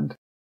Mind,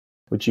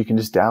 which you can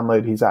just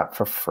download his app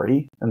for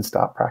free and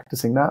start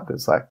practicing that.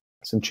 There's like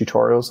some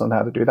tutorials on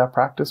how to do that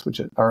practice,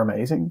 which are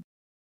amazing.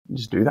 You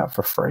just do that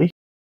for free.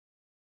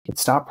 You can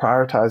start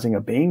prioritizing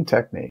a being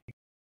technique.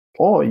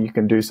 Or you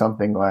can do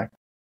something like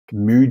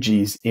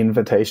Muji's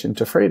Invitation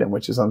to Freedom,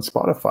 which is on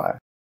Spotify,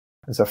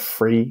 as a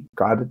free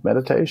guided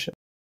meditation.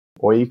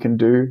 Or you can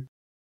do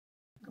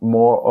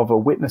more of a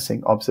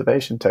witnessing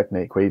observation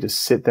technique where you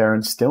just sit there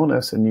in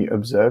stillness and you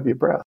observe your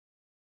breath.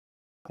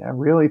 Yeah,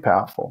 really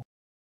powerful.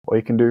 Or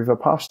you can do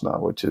Vipassana,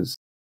 which is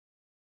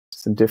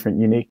some different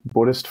unique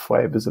Buddhist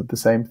flavors of the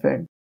same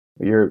thing.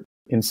 You're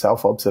in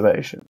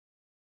self-observation,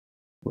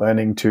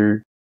 learning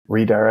to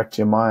redirect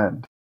your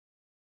mind.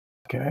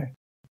 Okay.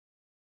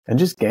 And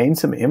just gain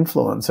some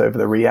influence over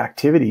the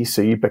reactivity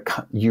so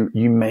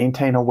you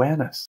maintain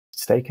awareness,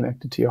 stay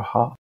connected to your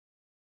heart.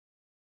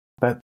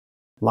 But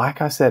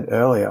like I said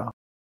earlier,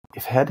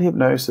 if head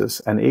hypnosis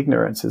and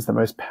ignorance is the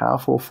most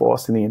powerful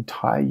force in the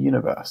entire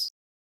universe,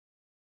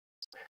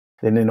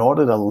 then in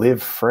order to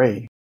live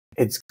free,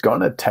 it's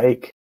going to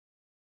take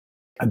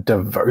a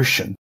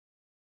devotion.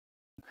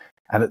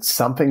 And it's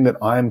something that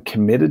I'm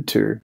committed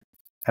to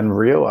and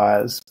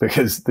realize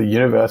because the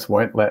universe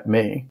won't let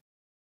me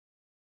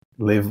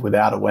live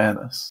without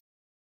awareness.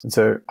 And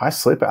so I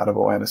slip out of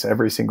awareness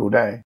every single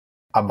day,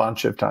 a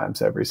bunch of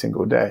times every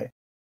single day.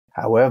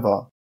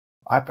 However,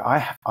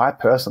 I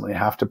personally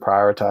have to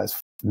prioritize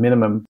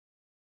minimum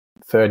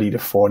 30 to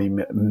 40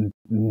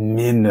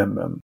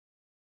 minimum.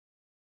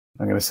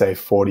 I'm going to say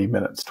 40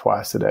 minutes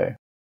twice a day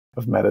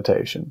of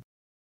meditation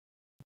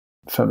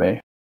for me.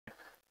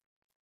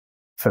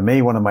 For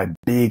me, one of my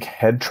big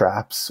head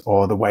traps,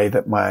 or the way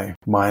that my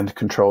mind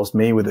controls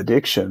me with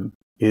addiction,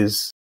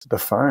 is the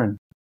phone.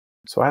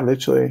 So I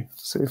literally,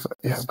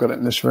 I've got it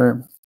in this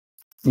room.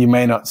 You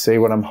may not see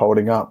what I'm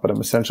holding up, but I'm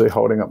essentially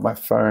holding up my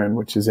phone,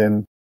 which is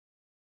in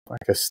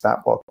like a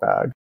Snaplock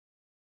bag.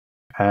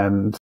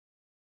 And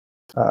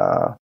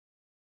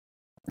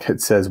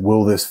it says,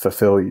 will this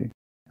fulfill you?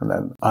 And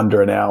then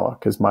under an hour,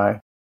 because my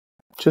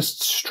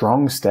just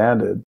strong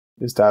standard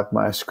is to have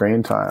my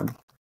screen time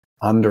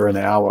under an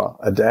hour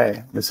a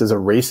day. This is a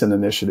recent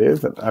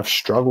initiative, and I've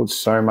struggled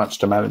so much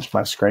to manage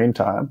my screen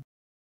time.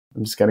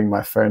 I'm just getting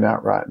my phone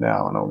out right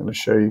now, and I'm going to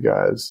show you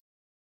guys,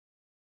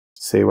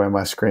 see where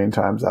my screen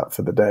time's at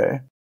for the day.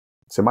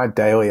 So my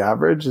daily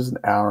average is an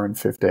hour and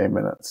 15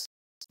 minutes.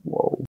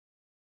 Whoa.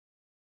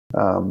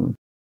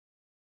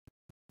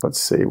 Let's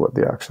see what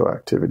the actual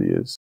activity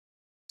is.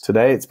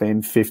 Today it's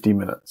been 50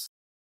 minutes.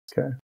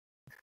 Okay.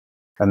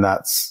 And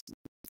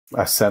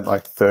I sent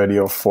like 30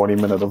 or 40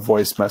 minute of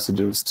voice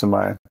messages to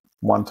my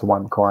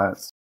one-to-one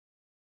clients.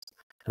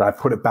 And I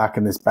put it back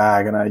in this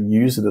bag and I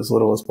use it as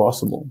little as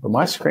possible. But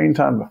my screen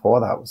time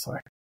before that was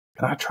like,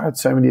 and I tried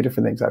so many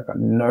different things. I've got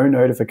no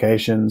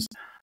notifications.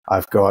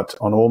 I've got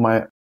on all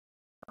my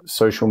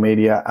social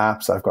media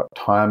apps, I've got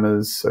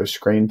timers, so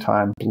screen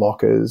time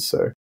blockers.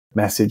 So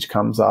message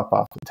comes up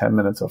after 10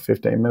 minutes or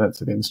 15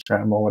 minutes of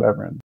Instagram or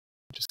whatever, and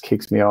it just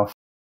kicks me off.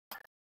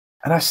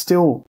 And I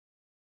still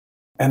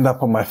end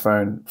up on my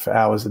phone for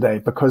hours a day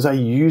because I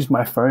use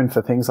my phone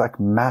for things like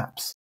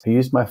maps. I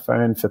use my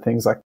phone for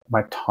things like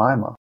my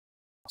timer.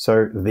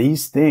 So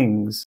these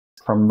things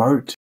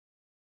promote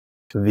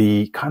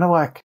the kind of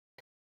like,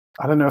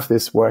 I don't know if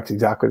this works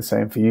exactly the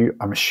same for you.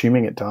 I'm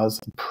assuming it does.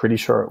 I'm pretty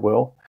sure it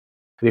will.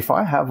 But if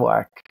I have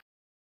like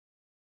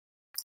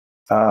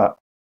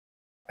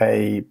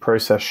a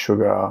processed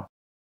sugar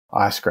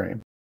ice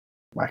cream,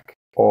 like,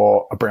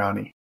 or a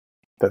brownie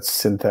that's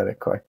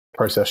synthetic, like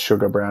processed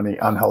sugar brownie,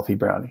 unhealthy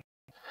brownie,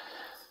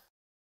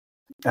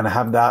 and I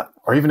have that,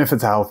 or even if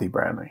it's a healthy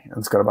brownie and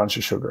it's got a bunch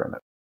of sugar in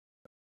it,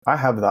 I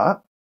have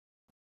that.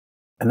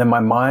 And then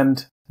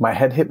my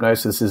head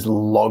hypnosis is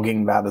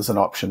logging that as an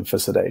option for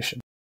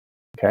sedation.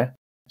 Okay.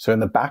 So in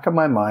the back of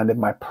my mind, in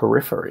my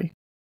periphery,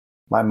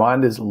 my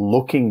mind is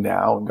looking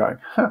now and going,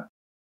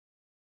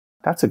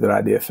 that's a good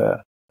idea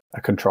for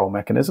a control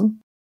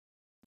mechanism.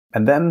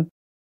 And then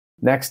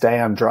next day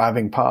I'm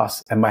driving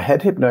past and my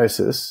head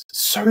hypnosis,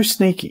 so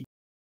sneaky,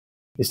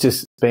 is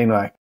just being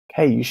like,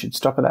 hey, you should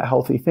stop at that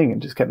healthy thing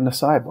and just get an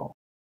acai bowl.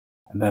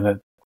 And then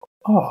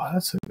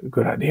that's a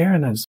good idea.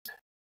 And then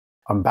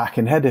I'm back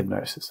in head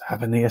hypnosis,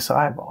 having the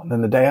acai bowl. And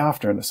then the day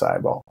after, an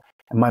acai bowl.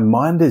 And my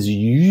mind is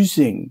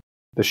using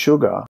the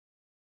sugar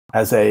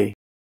as a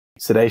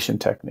sedation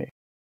technique,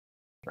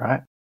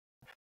 right?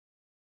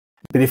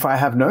 But if I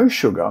have no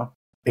sugar,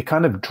 it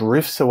kind of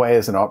drifts away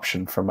as an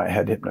option from my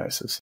head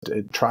hypnosis.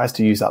 It tries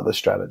to use other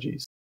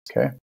strategies,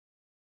 okay?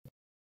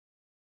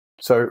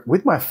 So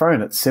with my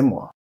phone, it's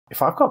similar.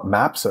 If I've got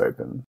maps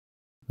open,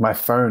 my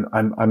phone,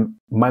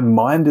 my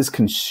mind is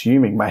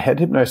consuming. My head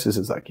hypnosis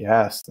is like,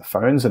 yes, the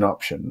phone's an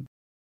option.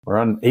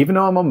 Even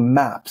though I'm on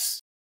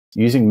maps,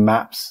 using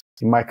maps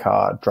in my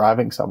car,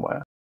 driving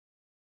somewhere,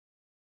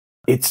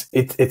 it's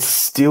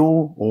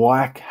still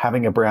like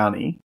having a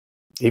brownie.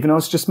 Even though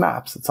it's just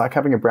maps, it's like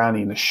having a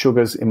brownie and the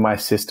sugar's in my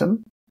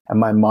system, and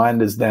my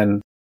mind is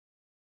then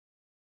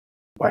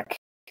like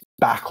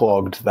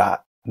backlogged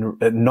that,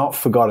 not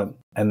forgotten,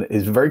 and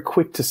is very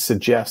quick to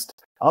suggest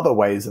other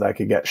ways that I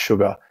could get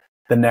sugar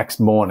the next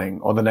morning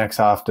or the next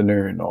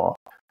afternoon, or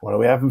what are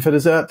we having for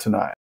dessert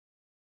tonight?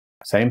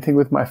 Same thing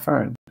with my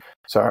phone.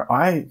 So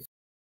I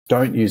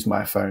don't use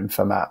my phone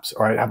for maps,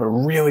 or I have a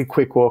really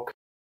quick look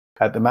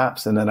at the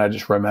maps, and then I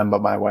just remember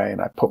my way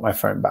and I put my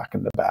phone back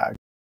in the bag.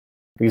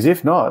 Because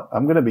if not,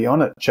 I'm going to be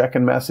on it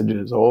checking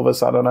messages. All of a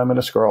sudden I'm in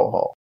a scroll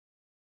hole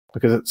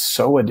because it's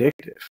so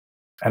addictive.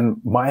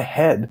 And my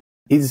head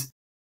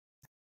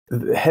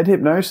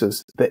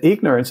hypnosis, the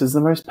ignorance is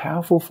the most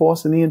powerful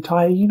force in the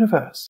entire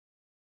universe.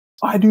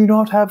 I do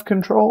not have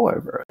control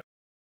over it.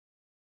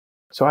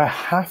 So I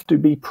have to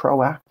be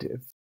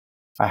proactive.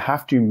 I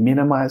have to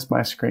minimize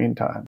my screen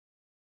time.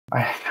 I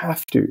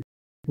have to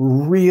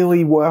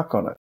really work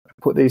on it.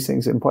 Put these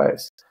things in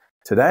place.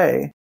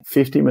 Today,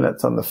 50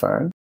 minutes on the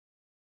phone.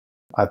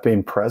 I've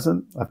been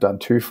present. I've done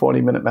 2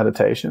 40-minute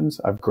meditations.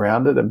 I've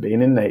grounded and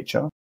been in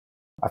nature.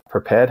 I've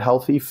prepared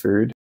healthy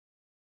food.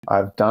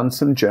 I've done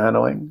some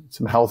journaling,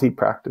 some healthy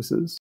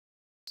practices.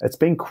 It's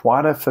been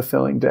quite a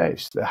fulfilling day.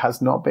 There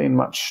has not been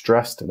much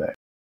stress today.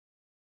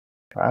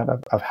 Right?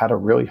 I've had a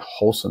really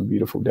wholesome,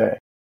 beautiful day.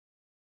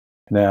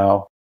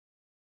 Now,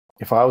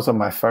 if I was on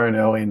my phone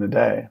early in the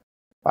day,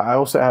 I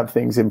also have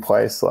things in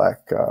place like,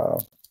 I'm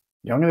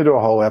going to do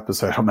a whole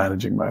episode on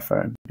managing my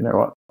phone. You know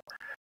what?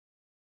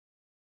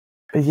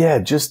 But yeah,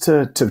 just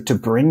to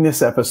bring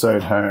this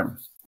episode home,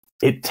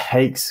 it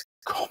takes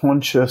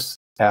conscious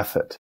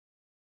effort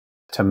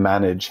to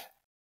manage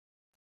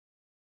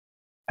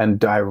and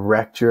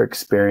direct your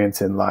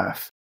experience in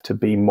life to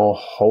be more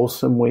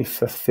wholesomely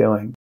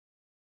fulfilling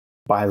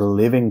by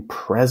living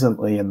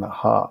presently in the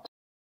heart.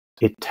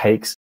 It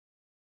takes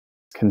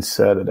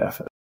concerted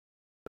effort.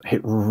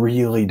 It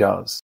really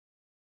does.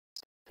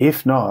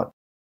 If not,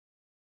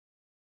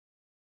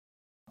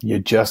 you're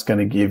just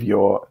going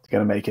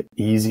to make it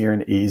easier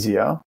and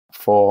easier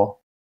for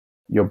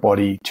your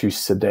body to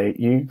sedate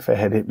you, for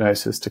head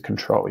hypnosis to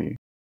control you.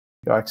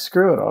 You're like,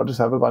 screw it, I'll just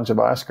have a bunch of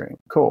ice cream.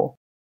 Cool.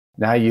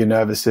 Now your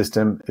nervous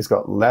system has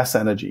got less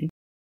energy,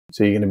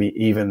 so you're going to be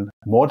even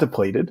more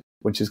depleted,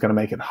 which is going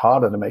to make it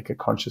harder to make a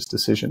conscious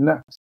decision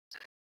next.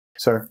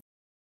 So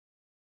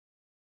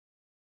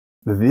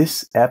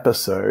this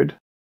episode,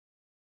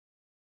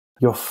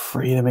 your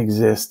freedom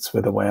exists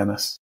with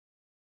awareness.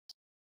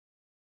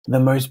 The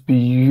most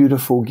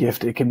beautiful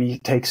gift.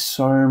 It takes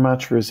so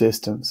much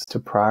resistance to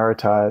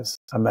prioritize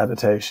a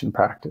meditation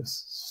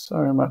practice.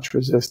 So much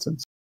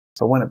resistance.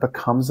 But when it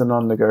becomes a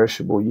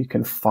non-negotiable, you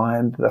can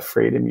find the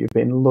freedom you've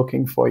been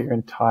looking for your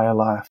entire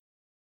life,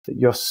 that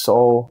your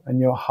soul and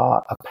your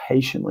heart are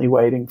patiently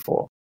waiting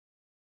for,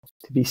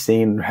 to be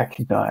seen and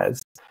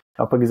recognized.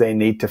 Not because they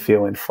need to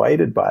feel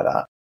inflated by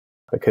that,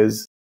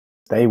 because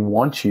they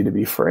want you to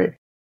be free.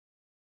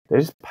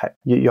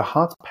 Your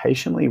heart's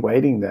patiently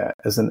waiting there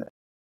as an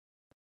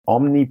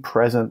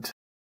omnipresent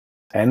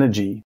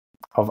energy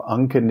of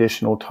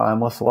unconditional,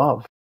 timeless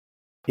love.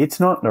 It's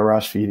not in a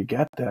rush for you to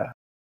get there,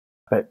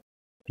 but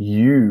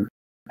you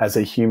as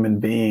a human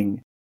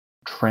being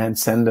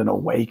transcend and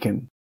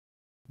awaken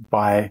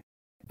by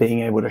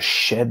being able to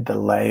shed the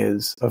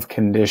layers of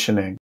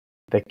conditioning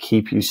that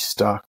keep you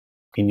stuck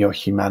in your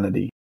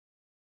humanity.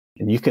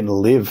 And you can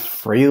live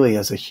freely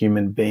as a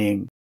human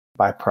being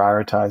by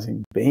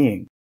prioritizing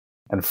being.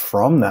 And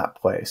from that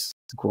place,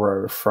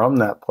 grow. From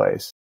that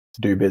place,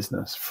 do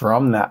business.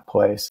 From that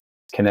place,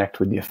 connect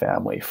with your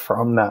family.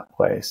 From that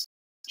place,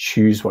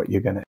 choose what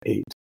you're going to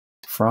eat.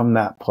 From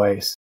that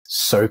place,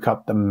 soak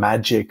up the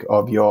magic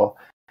of your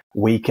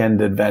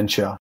weekend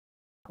adventure.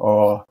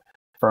 Or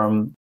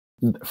from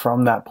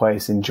that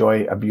place,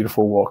 enjoy a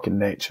beautiful walk in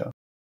nature.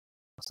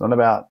 It's not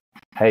about,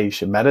 hey, you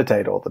should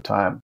meditate all the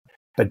time.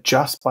 But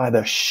just by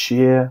the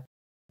sheer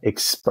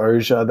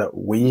exposure that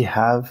we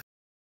have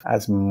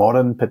as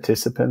modern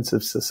participants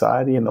of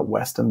society in the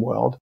Western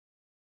world,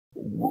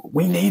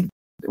 we need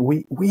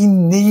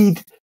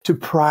to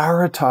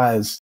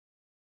prioritize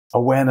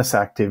awareness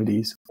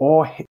activities,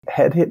 or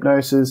head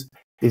hypnosis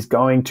is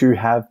going to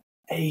have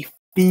a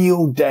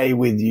field day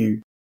with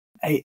you,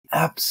 an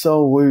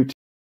absolute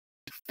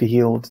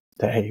field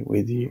day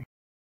with you.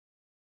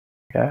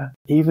 Yeah,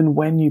 even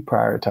when you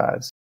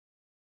prioritize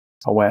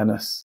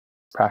awareness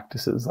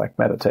practices like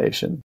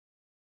meditation,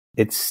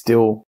 it's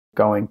still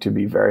going to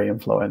be very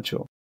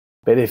influential.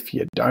 But if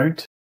you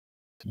don't,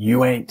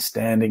 you ain't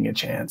standing a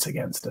chance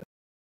against it.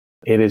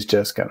 It is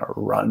just going to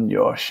run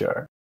your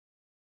show.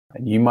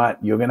 And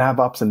you're going to have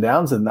ups and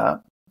downs in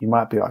that. You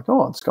might be like,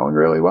 oh, it's going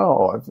really well.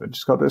 Or I've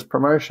just got this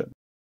promotion.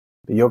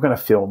 But you're going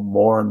to feel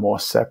more and more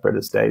separate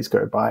as days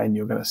go by, and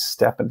you're going to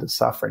step into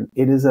suffering.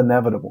 It is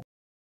inevitable.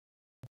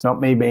 It's not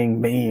me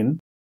being mean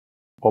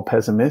or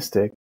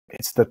pessimistic.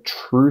 It's the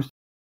truth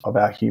of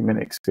our human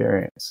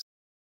experience.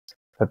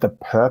 That the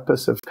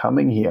purpose of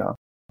coming here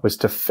was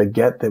to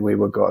forget that we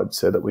were God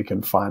so that we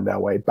can find our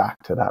way back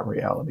to that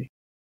reality.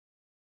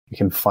 We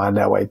can find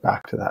our way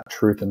back to that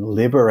truth and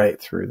liberate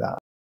through that.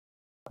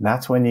 And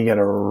that's when you get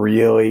a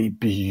really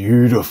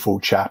beautiful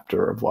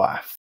chapter of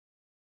life.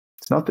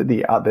 It's not that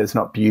there's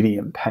not beauty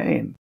in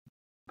pain.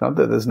 It's not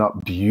that there's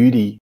not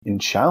beauty in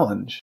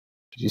challenge.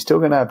 You're still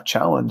going to have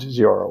challenge as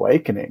you're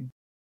awakening.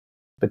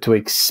 But to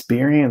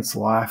experience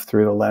life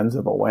through the lens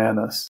of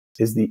awareness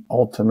is the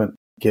ultimate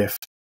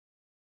gift.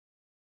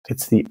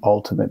 It's the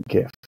ultimate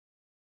gift.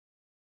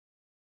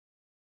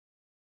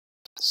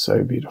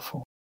 So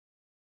beautiful.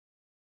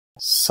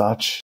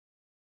 Such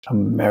a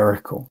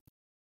miracle.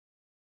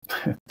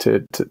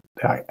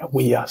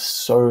 We are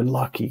so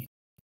lucky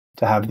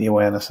to have the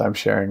awareness I'm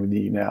sharing with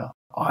you now.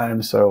 I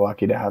am so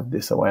lucky to have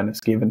this awareness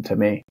given to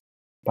me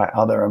by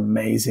other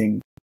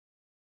amazing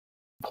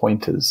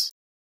pointers,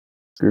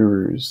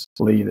 gurus,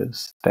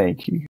 leaders.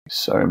 Thank you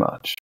so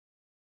much.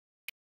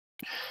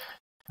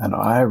 And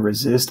I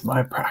resist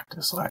my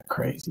practice like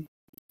crazy.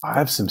 I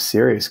have some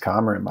serious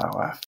karma in my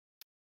life.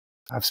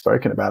 I've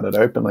spoken about it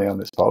openly on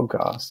this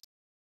podcast.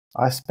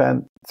 I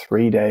spent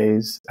 3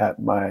 days at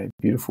my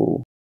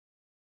beautiful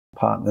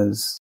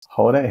partner's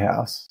holiday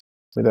house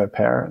with her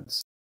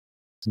parents.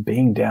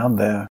 Being down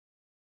there,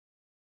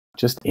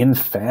 just in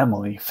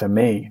family, for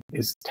me,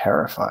 is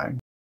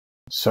terrifying.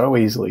 So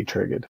easily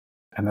triggered.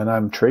 And then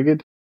I'm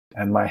triggered,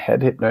 and my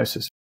head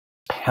hypnosis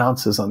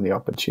pounces on the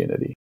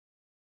opportunity.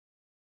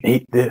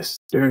 Eat this,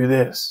 do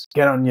this,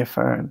 get on your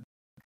phone.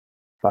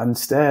 But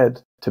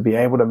instead, to be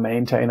able to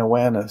maintain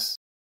awareness,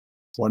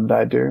 what did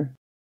I do?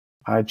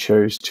 I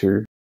chose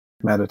to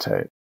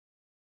meditate.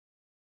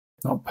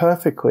 Not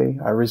perfectly,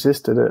 I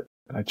resisted it,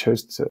 but I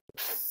chose to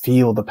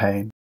feel the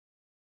pain,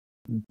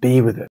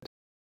 be with it.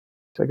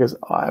 Because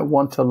I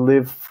want to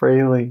live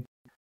freely.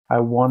 I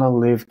want to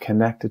live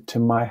connected to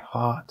my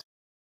heart.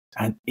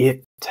 And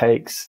it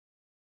takes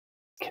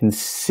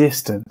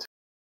consistent,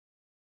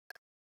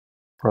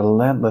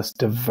 relentless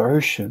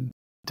devotion,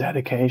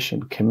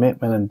 dedication,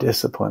 commitment, and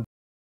discipline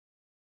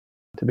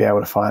to be able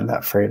to find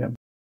that freedom,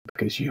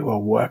 because you are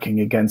working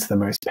against the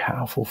most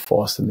powerful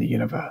force in the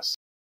universe.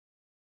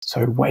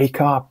 So wake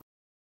up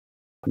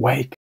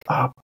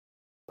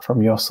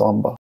from your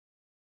slumber.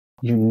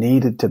 You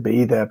needed to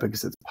be there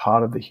because it's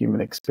part of the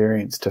human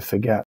experience to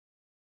forget.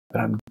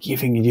 But I'm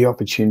giving you the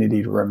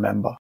opportunity to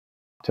remember,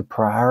 to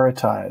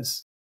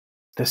prioritize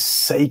the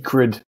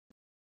sacred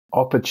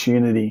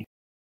opportunity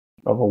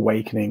of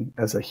awakening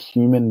as a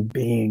human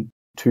being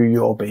to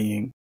your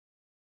being.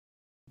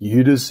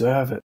 You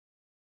deserve it.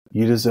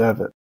 You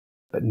deserve it.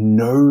 But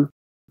no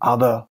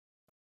other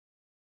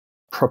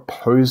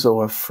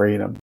proposal of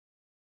freedom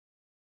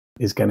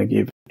is going to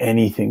give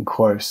anything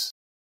close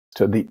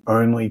to the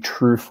only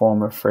true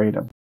form of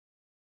freedom,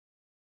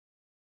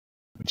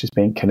 which is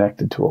being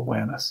connected to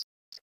awareness.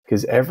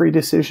 Because every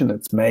decision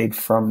that's made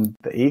from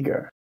the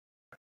ego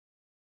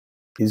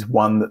is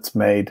one that's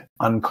made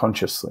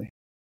unconsciously.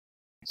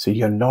 So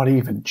you're not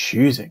even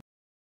choosing.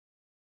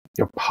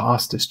 Your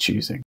past is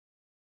choosing.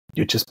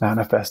 You're just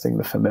manifesting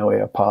the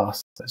familiar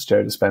past, as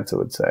Joe Dispenza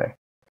would say.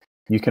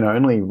 You can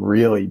only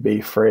really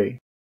be free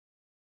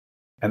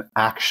and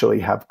actually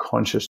have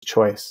conscious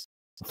choice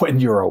when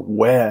you're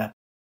aware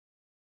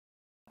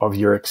of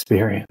your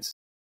experience.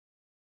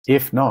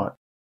 If not,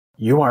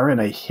 you are in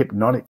a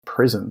hypnotic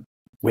prison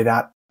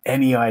without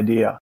any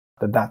idea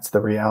that that's the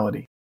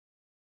reality.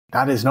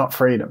 That is not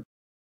freedom.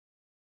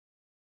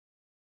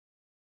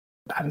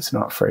 That is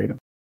not freedom.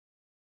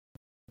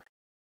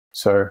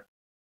 So,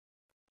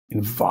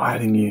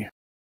 inviting you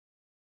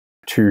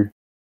to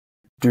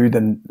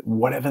do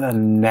whatever the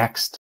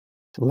next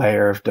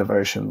layer of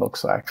devotion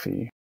looks like for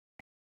you.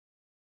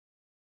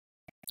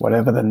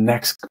 Whatever the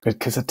next,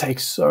 because it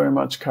takes so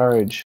much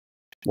courage.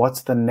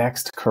 What's the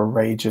next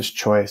courageous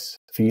choice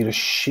for you to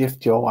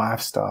shift your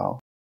lifestyle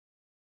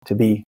to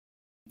be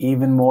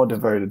even more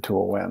devoted to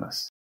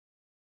awareness?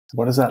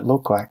 What does that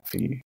look like for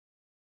you?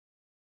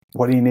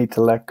 What do you need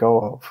to let go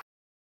of?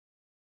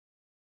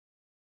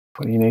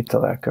 What do you need to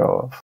let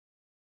go of?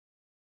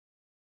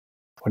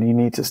 What do you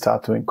need to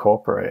start to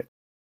incorporate?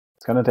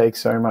 It's going to take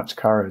so much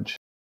courage.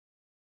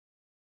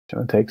 It's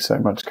going to take so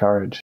much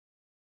courage.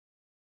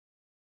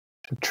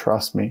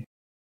 Trust me,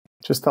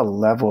 just the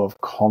level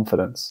of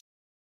confidence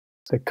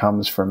that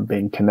comes from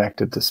being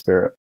connected to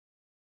spirit.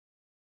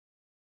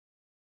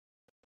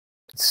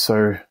 It's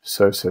so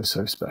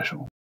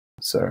special.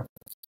 So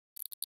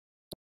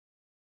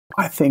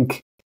I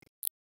think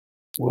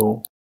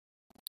we'll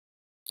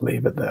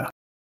leave it there.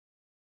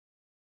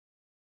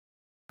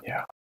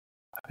 Yeah,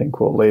 I think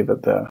we'll leave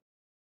it there.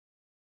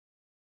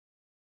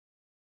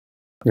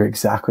 You're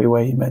exactly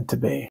where you're meant to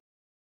be.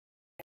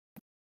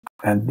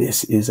 And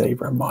this is a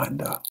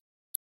reminder.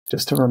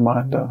 Just a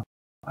reminder.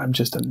 I'm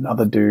just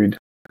another dude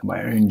on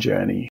my own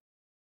journey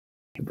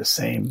with the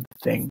same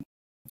thing.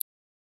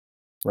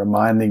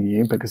 Reminding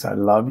you, because I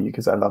love you,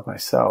 because I love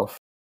myself,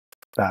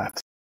 that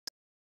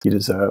you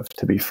deserve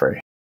to be free.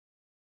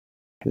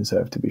 You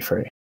deserve to be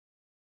free.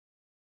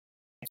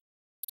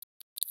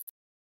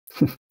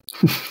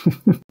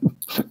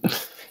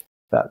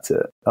 That's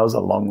it. That was a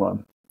long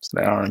one. It's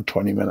an hour and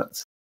 20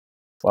 minutes.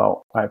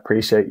 Well, I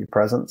appreciate your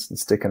presence and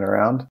sticking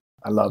around.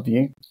 I love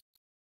you.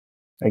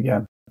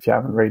 Again, if you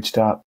haven't reached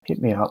out,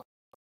 hit me up.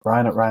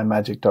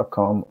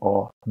 Ryan@ryanmagic.com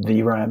or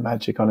the Ryan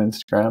Magic on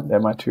Instagram. They're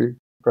my two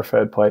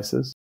preferred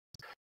places.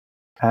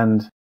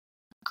 And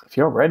if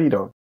you're ready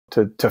to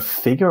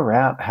figure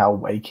out how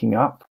waking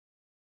up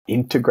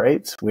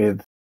integrates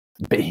with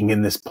being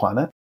in this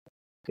planet,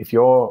 if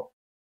you're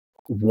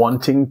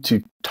wanting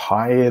to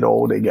tie it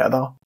all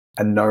together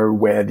and know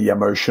where the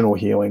emotional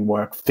healing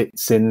work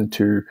fits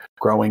into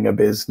growing a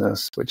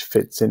business, which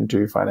fits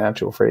into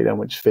financial freedom,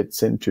 which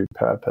fits into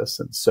purpose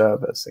and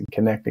service and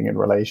connecting in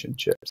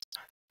relationships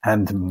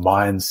and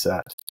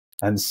mindset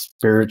and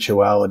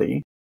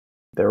spirituality.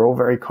 They're all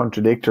very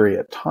contradictory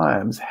at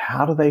times.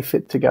 How do they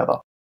fit together?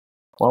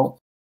 Well,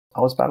 I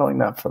was battling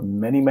that for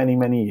many, many,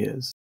 many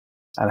years,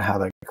 and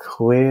had a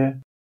clear,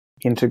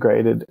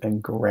 integrated,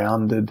 and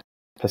grounded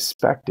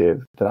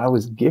perspective that I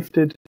was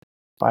gifted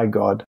by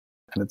God,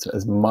 and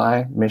it's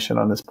my mission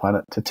on this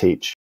planet to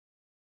teach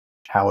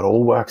how it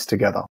all works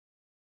together.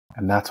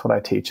 And that's what I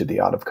teach at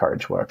the Art of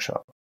Courage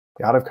workshop.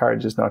 The Art of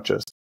Courage is not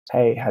just,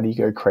 hey, how do you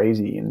go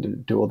crazy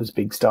and do all this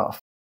big stuff?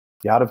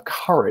 The art of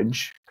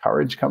courage,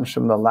 courage comes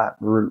from the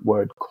Latin root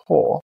word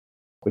core,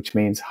 which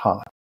means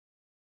heart.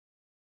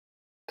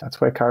 That's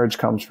where courage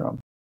comes from.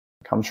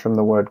 It comes from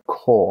the word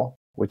core,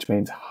 which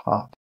means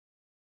heart.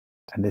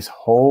 And this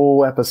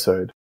whole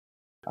episode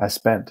I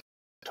spent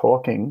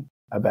talking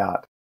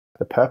about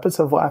the purpose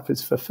of life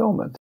is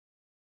fulfillment.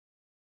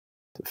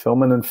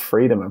 Fulfillment and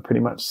freedom are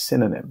pretty much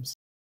synonyms.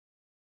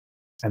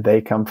 And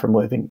they come from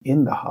living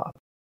in the heart.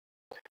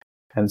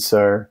 And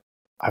so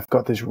I've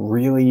got this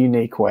really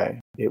unique way.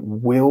 It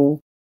will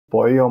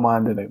blow your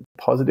mind in a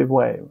positive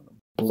way,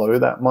 blow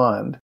that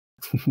mind,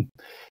 and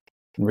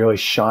really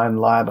shine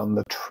light on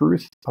the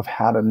truth of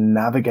how to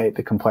navigate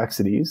the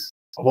complexities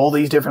of all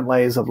these different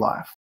layers of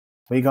life.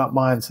 We got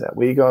mindset,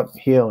 we got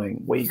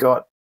healing, we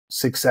got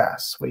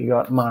success, we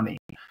got money.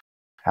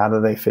 How do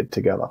they fit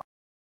together?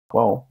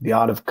 Well, the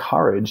art of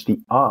courage, the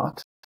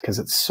art, because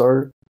it's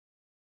so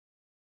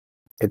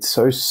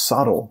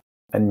subtle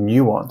and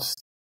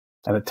nuanced,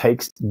 and it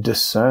takes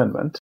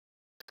discernment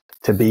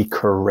to be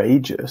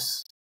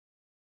courageous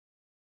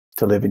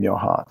to live in your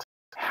heart.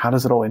 How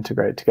does it all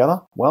integrate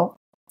together? Well,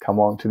 come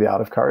along to the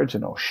Art of Courage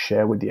and I'll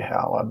share with you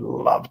how. I'd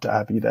love to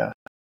have you there.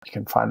 You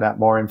can find out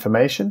more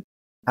information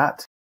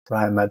at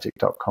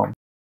ryanmagic.com.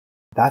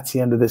 That's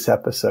the end of this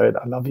episode.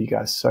 I love you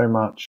guys so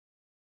much,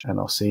 and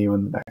I'll see you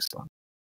in the next one.